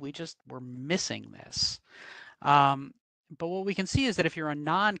regularly, we just were missing this. But what we can see is that if you're a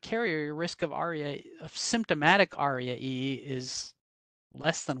non-carrier, your risk of ARIA, of symptomatic ARIA-E is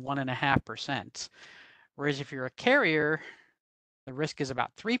less than 1.5%. Whereas if you're a carrier, the risk is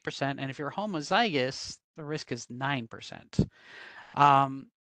about 3%, and if you're homozygous, the risk is 9%.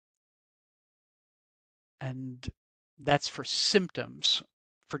 And that's for symptoms.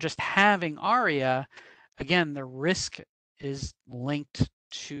 For just having ARIA, again, the risk is linked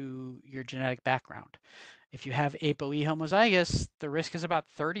to your genetic background. If you have ApoE homozygous, the risk is about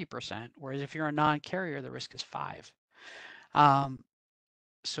 30%, whereas if you're a non-carrier, the risk is 5%.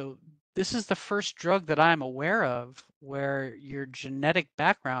 So this is the first drug that I'm aware of where your genetic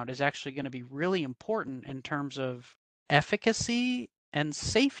background is actually going to be really important in terms of efficacy and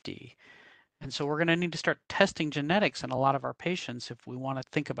safety. And so we're going to need to start testing genetics in a lot of our patients if we want to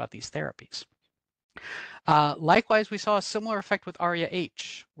think about these therapies. Likewise, we saw a similar effect with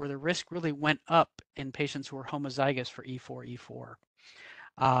ARIA-H, where the risk really went up in patients who were homozygous for E4,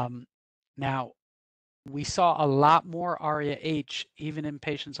 E4. Now, we saw a lot more ARIA-H even in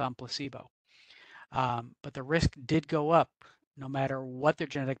patients on placebo. But the risk did go up no matter what their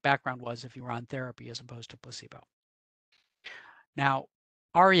genetic background was if you were on therapy as opposed to placebo. Now,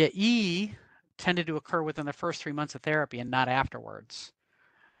 ARIA-E tended to occur within the first 3 months of therapy and not afterwards.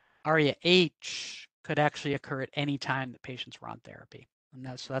 ARIA-H could actually occur at any time that patients were on therapy.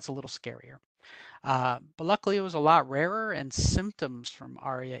 And so that's a little scarier. But luckily it was a lot rarer, and symptoms from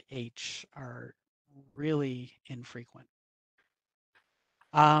ARIA-H are really infrequent.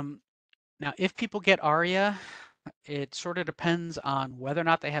 Now, if people get ARIA, it sort of depends on whether or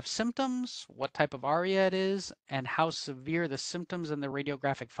not they have symptoms, what type of ARIA it is, and how severe the symptoms and the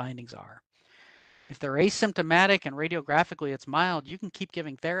radiographic findings are. If they're asymptomatic and radiographically it's mild, you can keep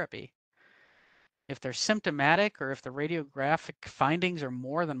giving therapy. If they're symptomatic or if the radiographic findings are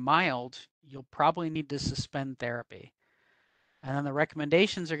more than mild, you'll probably need to suspend therapy. And then the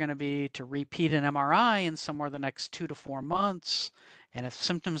recommendations are going to be to repeat an MRI in somewhere the next 2 to 4 months. And if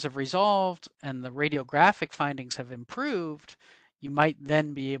symptoms have resolved and the radiographic findings have improved, you might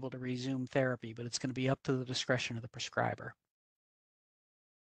then be able to resume therapy, but it's going to be up to the discretion of the prescriber.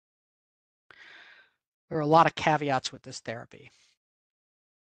 There are a lot of caveats with this therapy.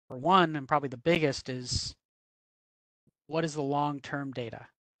 For one, and probably the biggest, is what is the long-term data?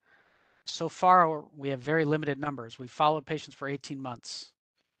 So far, we have very limited numbers. We've followed patients for 18 months.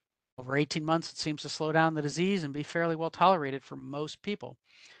 Over 18 months, it seems to slow down the disease and be fairly well tolerated for most people.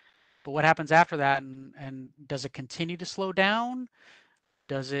 But what happens after that, and does it continue to slow down?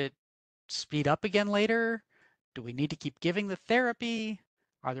 Does it speed up again later? Do we need to keep giving the therapy?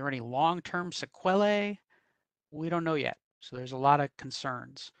 Are there any long-term sequelae? We don't know yet. So there's a lot of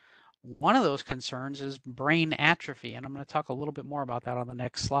concerns. One of those concerns is brain atrophy, and I'm going to talk a little bit more about that on the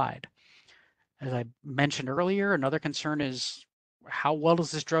next slide. As I mentioned earlier, another concern is how well does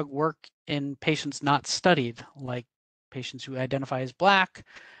this drug work in patients not studied, like patients who identify as Black,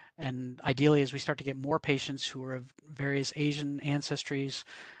 and ideally as we start to get more patients who are of various Asian ancestries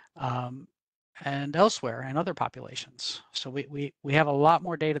and elsewhere and other populations. So we have a lot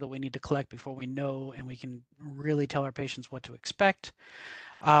more data that we need to collect before we know and we can really tell our patients what to expect.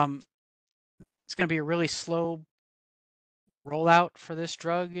 It's going to be a really slow rollout for this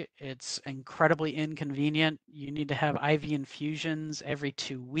drug. It's incredibly inconvenient. You need to have IV infusions every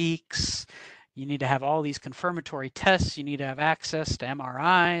 2 weeks. You need to have all these confirmatory tests. You need to have access to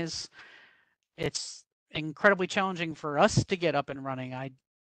MRIs. It's incredibly challenging for us to get up and running. I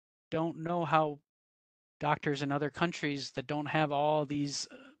don't know how doctors in other countries that don't have all these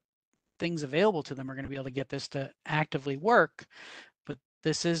things available to them are going to be able to get this to actively work, but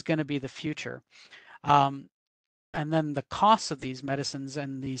this is going to be the future. And then the costs of these medicines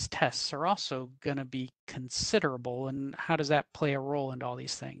and these tests are also going to be considerable. And how does that play a role in all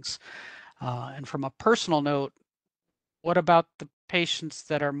these things? And from a personal note, what about the patients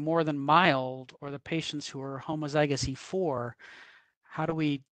that are more than mild or the patients who are homozygous E4? How do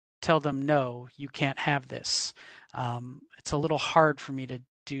we tell them, no, you can't have this? It's a little hard for me to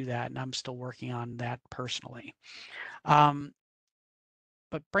do that, and I'm still working on that personally.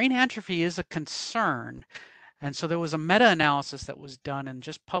 But brain atrophy is a concern. And so there was a meta-analysis that was done and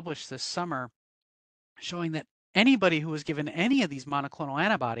just published this summer showing that anybody who was given any of these monoclonal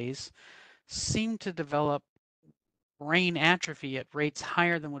antibodies seemed to develop brain atrophy at rates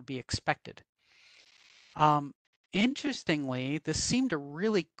higher than would be expected. Interestingly, this seemed to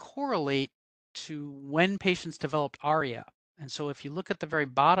really correlate to when patients developed ARIA. And so if you look at the very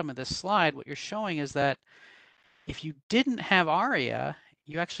bottom of this slide, what you're showing is that if you didn't have ARIA,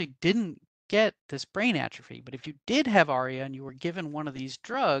 you actually didn't get this brain atrophy. But if you did have ARIA and you were given one of these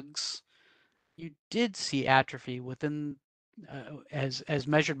drugs, you did see atrophy within, as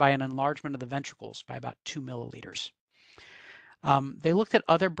measured by an enlargement of the ventricles by about 2 milliliters. They looked at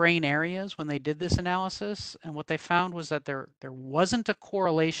other brain areas when they did this analysis, and what they found was that there wasn't a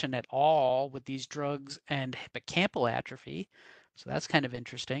correlation at all with these drugs and hippocampal atrophy. So that's kind of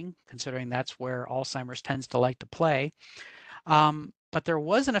interesting, considering that's where Alzheimer's tends to like to play. But there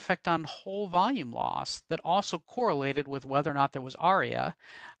was an effect on whole volume loss that also correlated with whether or not there was ARIA,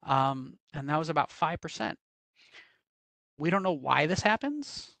 and that was about 5%. We don't know why this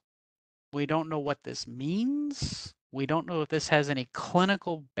happens. We don't know what this means. We don't know if this has any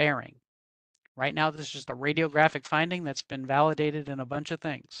clinical bearing. Right now, this is just a radiographic finding that's been validated in a bunch of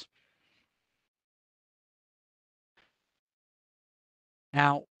things.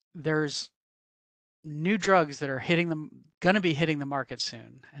 Now, there's new drugs that are going to be hitting the market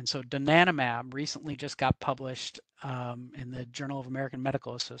soon. And so donanemab recently just got published in the Journal of American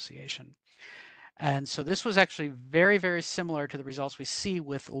Medical Association. And so this was actually very, very similar to the results we see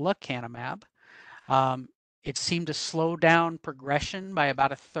with lecanemab. It seemed to slow down progression by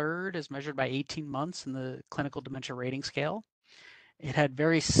about a third as measured by 18 months in the clinical dementia rating scale. It had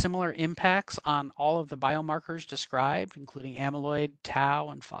very similar impacts on all of the biomarkers described, including amyloid, tau,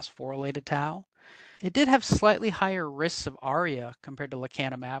 and phosphorylated tau. It did have slightly higher risks of ARIA compared to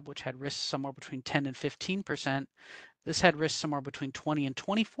lecanemab, which had risks somewhere between 10 and 15%. This had risks somewhere between 20 and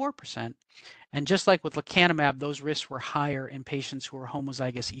 24%. And just like with lecanemab, those risks were higher in patients who were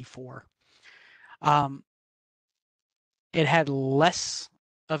homozygous E4. It had less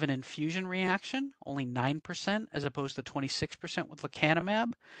of an infusion reaction, only 9%, as opposed to 26% with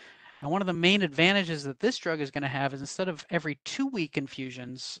lecanemab. And one of the main advantages that this drug is going to have is instead of every 2-week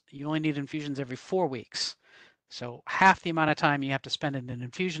infusions, you only need infusions every 4 weeks. So half the amount of time you have to spend in an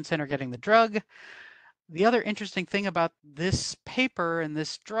infusion center getting the drug. The other interesting thing about this paper and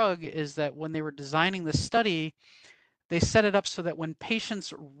this drug is that when they were designing the study, they set it up so that when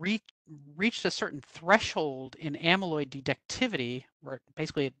patients reached a certain threshold in amyloid detectivity, where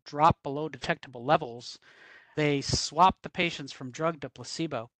basically it dropped below detectable levels, they swapped the patients from drug to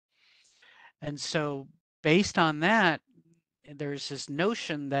placebo. And so based on that, there's this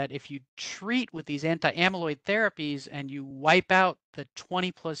notion that if you treat with these anti-amyloid therapies and you wipe out the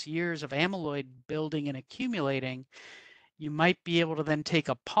 20 plus years of amyloid building and accumulating, you might be able to then take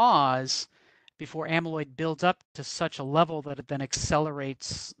a pause before amyloid builds up to such a level that it then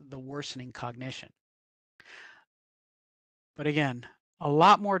accelerates the worsening cognition. But again, a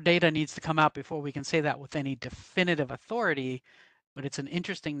lot more data needs to come out before we can say that with any definitive authority, but it's an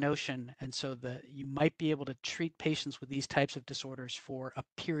interesting notion. And so that you might be able to treat patients with these types of disorders for a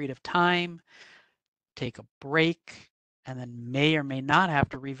period of time, take a break, and then may or may not have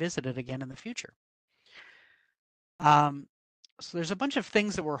to revisit it again in the future. So there's a bunch of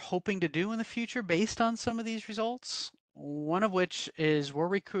things that we're hoping to do in the future based on some of these results. One of which is we're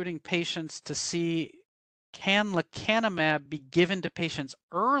recruiting patients to see, can lecanemab be given to patients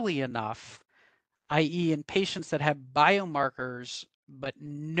early enough, i.e. in patients that have biomarkers but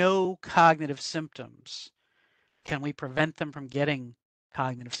no cognitive symptoms? Can we prevent them from getting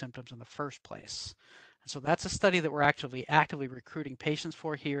cognitive symptoms in the first place? And so that's a study that we're actually actively recruiting patients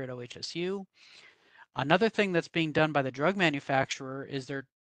for here at OHSU. Another thing that's being done by the drug manufacturer is they're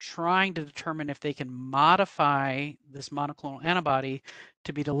trying to determine if they can modify this monoclonal antibody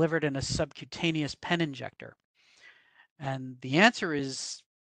to be delivered in a subcutaneous pen injector. And the answer is,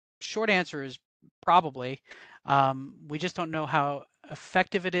 short answer is probably. We just don't know how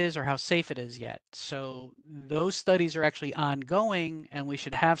effective it is or how safe it is yet. So those studies are actually ongoing, and we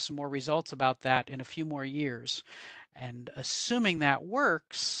should have some more results about that in a few more years. And assuming that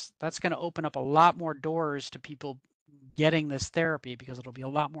works, that's going to open up a lot more doors to people getting this therapy because it'll be a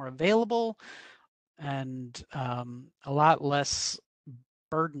lot more available and a lot less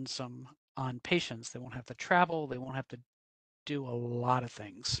burdensome on patients. They won't have to travel. They won't have to do a lot of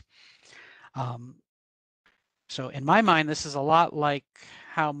things. So in my mind, this is a lot like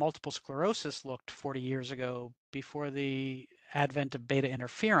how multiple sclerosis looked 40 years ago before the advent of beta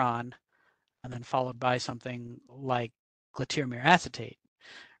interferon, and then followed by something like glutaramine acetate,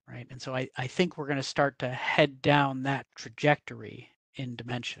 right? And so I think we're going to start to head down that trajectory in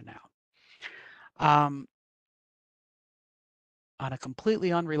dementia now. On a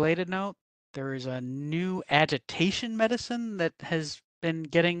completely unrelated note, there is a new agitation medicine that has been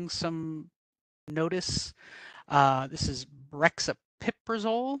getting some notice. This is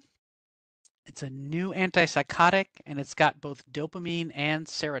brexapiprazole. It's a new antipsychotic, and it's got both dopamine and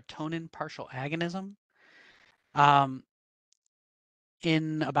serotonin partial agonism.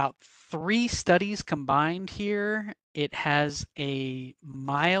 In about 3 studies combined here, it has a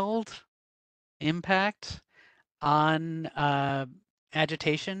mild impact on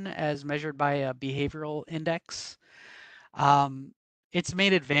agitation as measured by a behavioral index. Its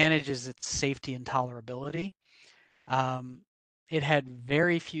main advantage is its safety and tolerability. It had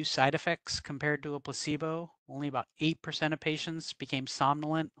very few side effects compared to a placebo. Only about 8% of patients became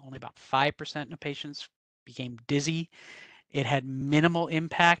somnolent. Only about 5% of patients became dizzy. It had minimal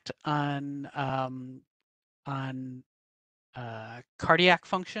impact on cardiac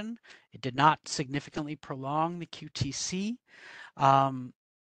function. It did not significantly prolong the QTC, and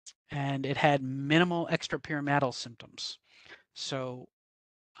it had minimal extrapyramidal symptoms. So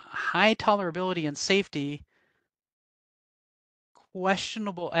high tolerability and safety,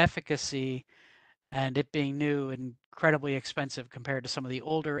 questionable efficacy, and it being new and incredibly expensive compared to some of the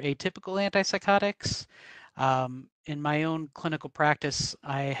older atypical antipsychotics. In my own clinical practice,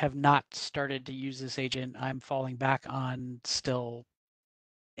 I have not started to use this agent. I'm falling back on still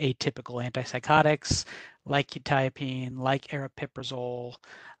atypical antipsychotics like quetiapine, like aripiprazole,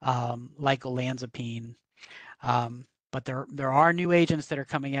 like olanzapine. But there are new agents that are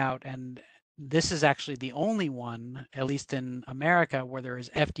coming out, and this is actually the only one, at least in America, where there is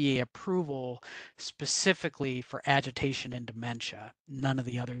FDA approval specifically for agitation and dementia. None of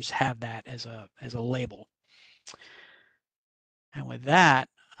the others have that as a label. And with that,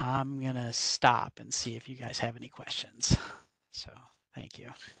 I'm gonna stop and see if you guys have any questions. So thank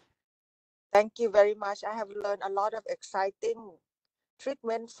you. Thank you very much. I have learned a lot of exciting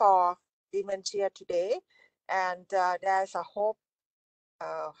treatment for dementia today, and there's a hope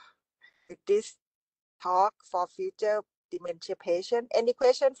with this talk for future dementia patient. Any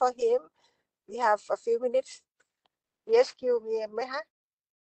question for him? We have a few minutes. ESQ มีไหมฮะ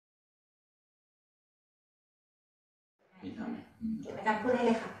อาจารย์พูดได้เ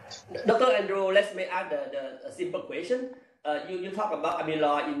ลยค่ะ Dr. Andrew, let's make ask the simple question. You talk about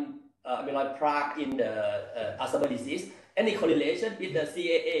amyloid plaque in the Alzheimer's disease. Any correlation with the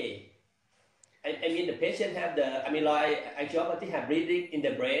CAA? I mean, the patient have the amyloid angiopathy, have bleeding in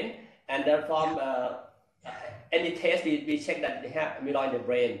the brain, and then from any test we check that they have amyloid in the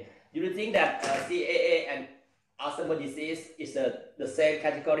brain. Do you think that CAA and Alzheimer's disease is the same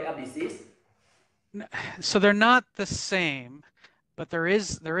category of disease? So they're not the same, but there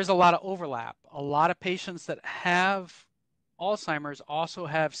is a lot of overlap. A lot of patients that have Alzheimer's also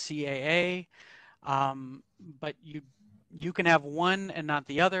have CAA, but you can have one and not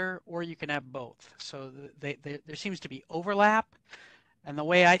the other, or you can have both. So there seems to be overlap. And the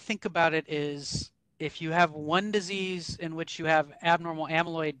way I think about it is if you have one disease in which you have abnormal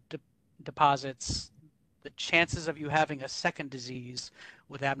amyloid deposits, the chances of you having a second disease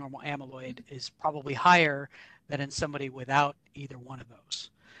with abnormal amyloid is probably higher than in somebody without either one of those.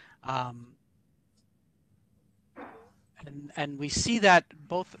 And we see that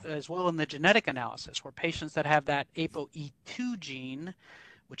both as well in the genetic analysis, where patients that have that ApoE2 gene,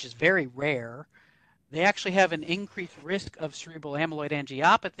 which is very rare, they actually have an increased risk of cerebral amyloid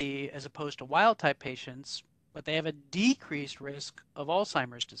angiopathy as opposed to wild type patients, but they have a decreased risk of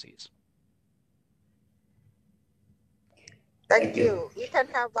Alzheimer's disease. Thank you. We can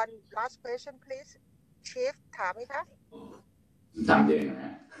have one last question, please. Chief, ถามไหมคะ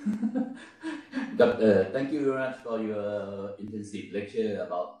Thank you very much for your intensive lecture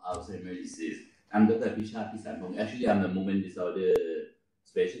about Alzheimer's disease. I'm Dr. Pisha Pisanpong. Actually, I'm a movement disorder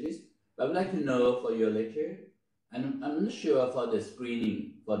specialist. But I would like to know for your lecture, I'm not sure for the screening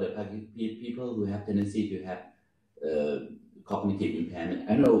for the people who have tendency to have cognitive impairment.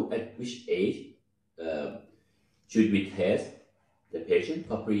 I don't know at which age should we test the patient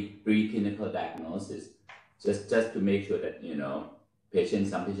for preclinical diagnosis, just to make sure that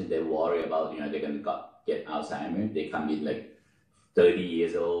some patients they worry about they're gonna get Alzheimer's. They come in like 30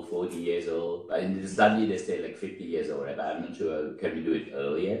 years old, 40 years old. But in the study they say like 50 years old, right? But I'm not sure can we do it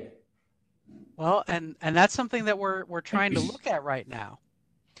earlier. Well, and that's something that we're trying to look at right now.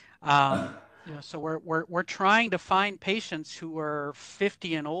 So we're trying to find patients who are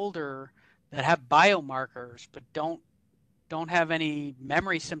 50 and older that have biomarkers but don't have any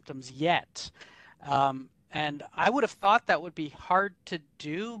memory symptoms yet. And I would have thought that would be hard to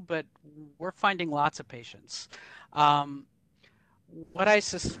do, but we're finding lots of patients. What I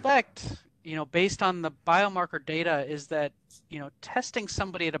suspect, based on the biomarker data, is that testing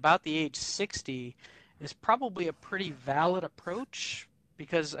somebody at about the age 60 is probably a pretty valid approach,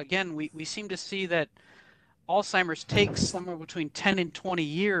 because again, we seem to see that Alzheimer's takes somewhere between 10 and 20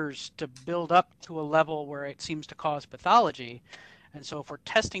 years to build up to a level where it seems to cause pathology. And so if we're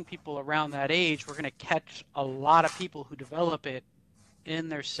testing people around that age, we're going to catch a lot of people who develop it in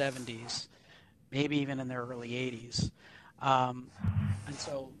their 70s, maybe even in their early 80s. And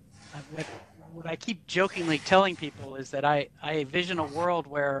so what I keep jokingly telling people is that I envision a world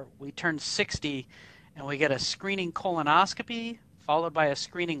where we turn 60 and we get a screening colonoscopy followed by a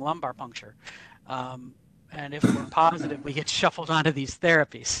screening lumbar puncture. And if we're positive, we get shuffled onto these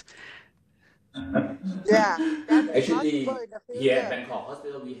therapies. Yeah, that is possible Actually, in the here at future. Bangkok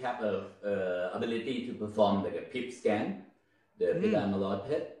Hospital, we have a ability to perform like a PIP scan, the beta amyloid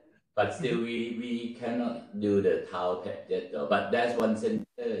PET, but still we cannot do the tau PET yet though. But there's one center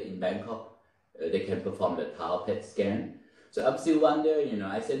in Bangkok, they can perform the tau PET scan. So I'm still wonder,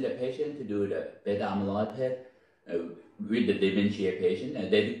 I send the patient to do the beta amyloid PET with the dementia patient,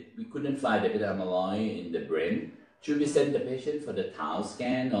 and we couldn't find the beta amyloid in the brain. Should we send the patient for the tau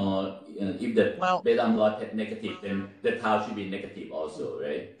scan, or if the beta amyloid PET negative, then the tau should be negative also,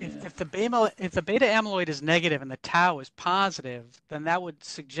 right? If the beta amyloid is negative and the tau is positive, then that would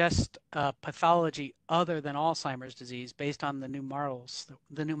suggest pathology other than Alzheimer's disease based on the new models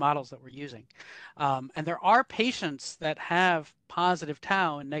that we're using. And there are patients that have positive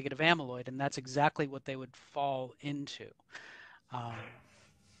tau and negative amyloid, and that's exactly what they would fall into.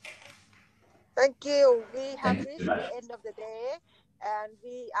 Thank you. We have Thank you reached very the much. end of the day, and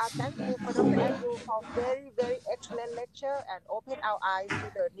we are thankful for Dr. Andrew for very, very excellent lecture and open our eyes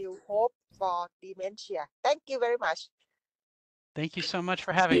to the new hope for dementia. Thank you very much. Thank you so much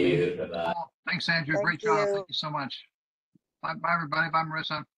for having me. Bye-bye. Oh, thanks, Andrew. Thank Great job. you. Thank you so much. Bye, everybody. Bye,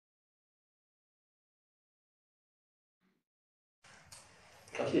 Marissa.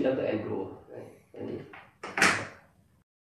 Cóชื่อ Dr. Andrew. Right?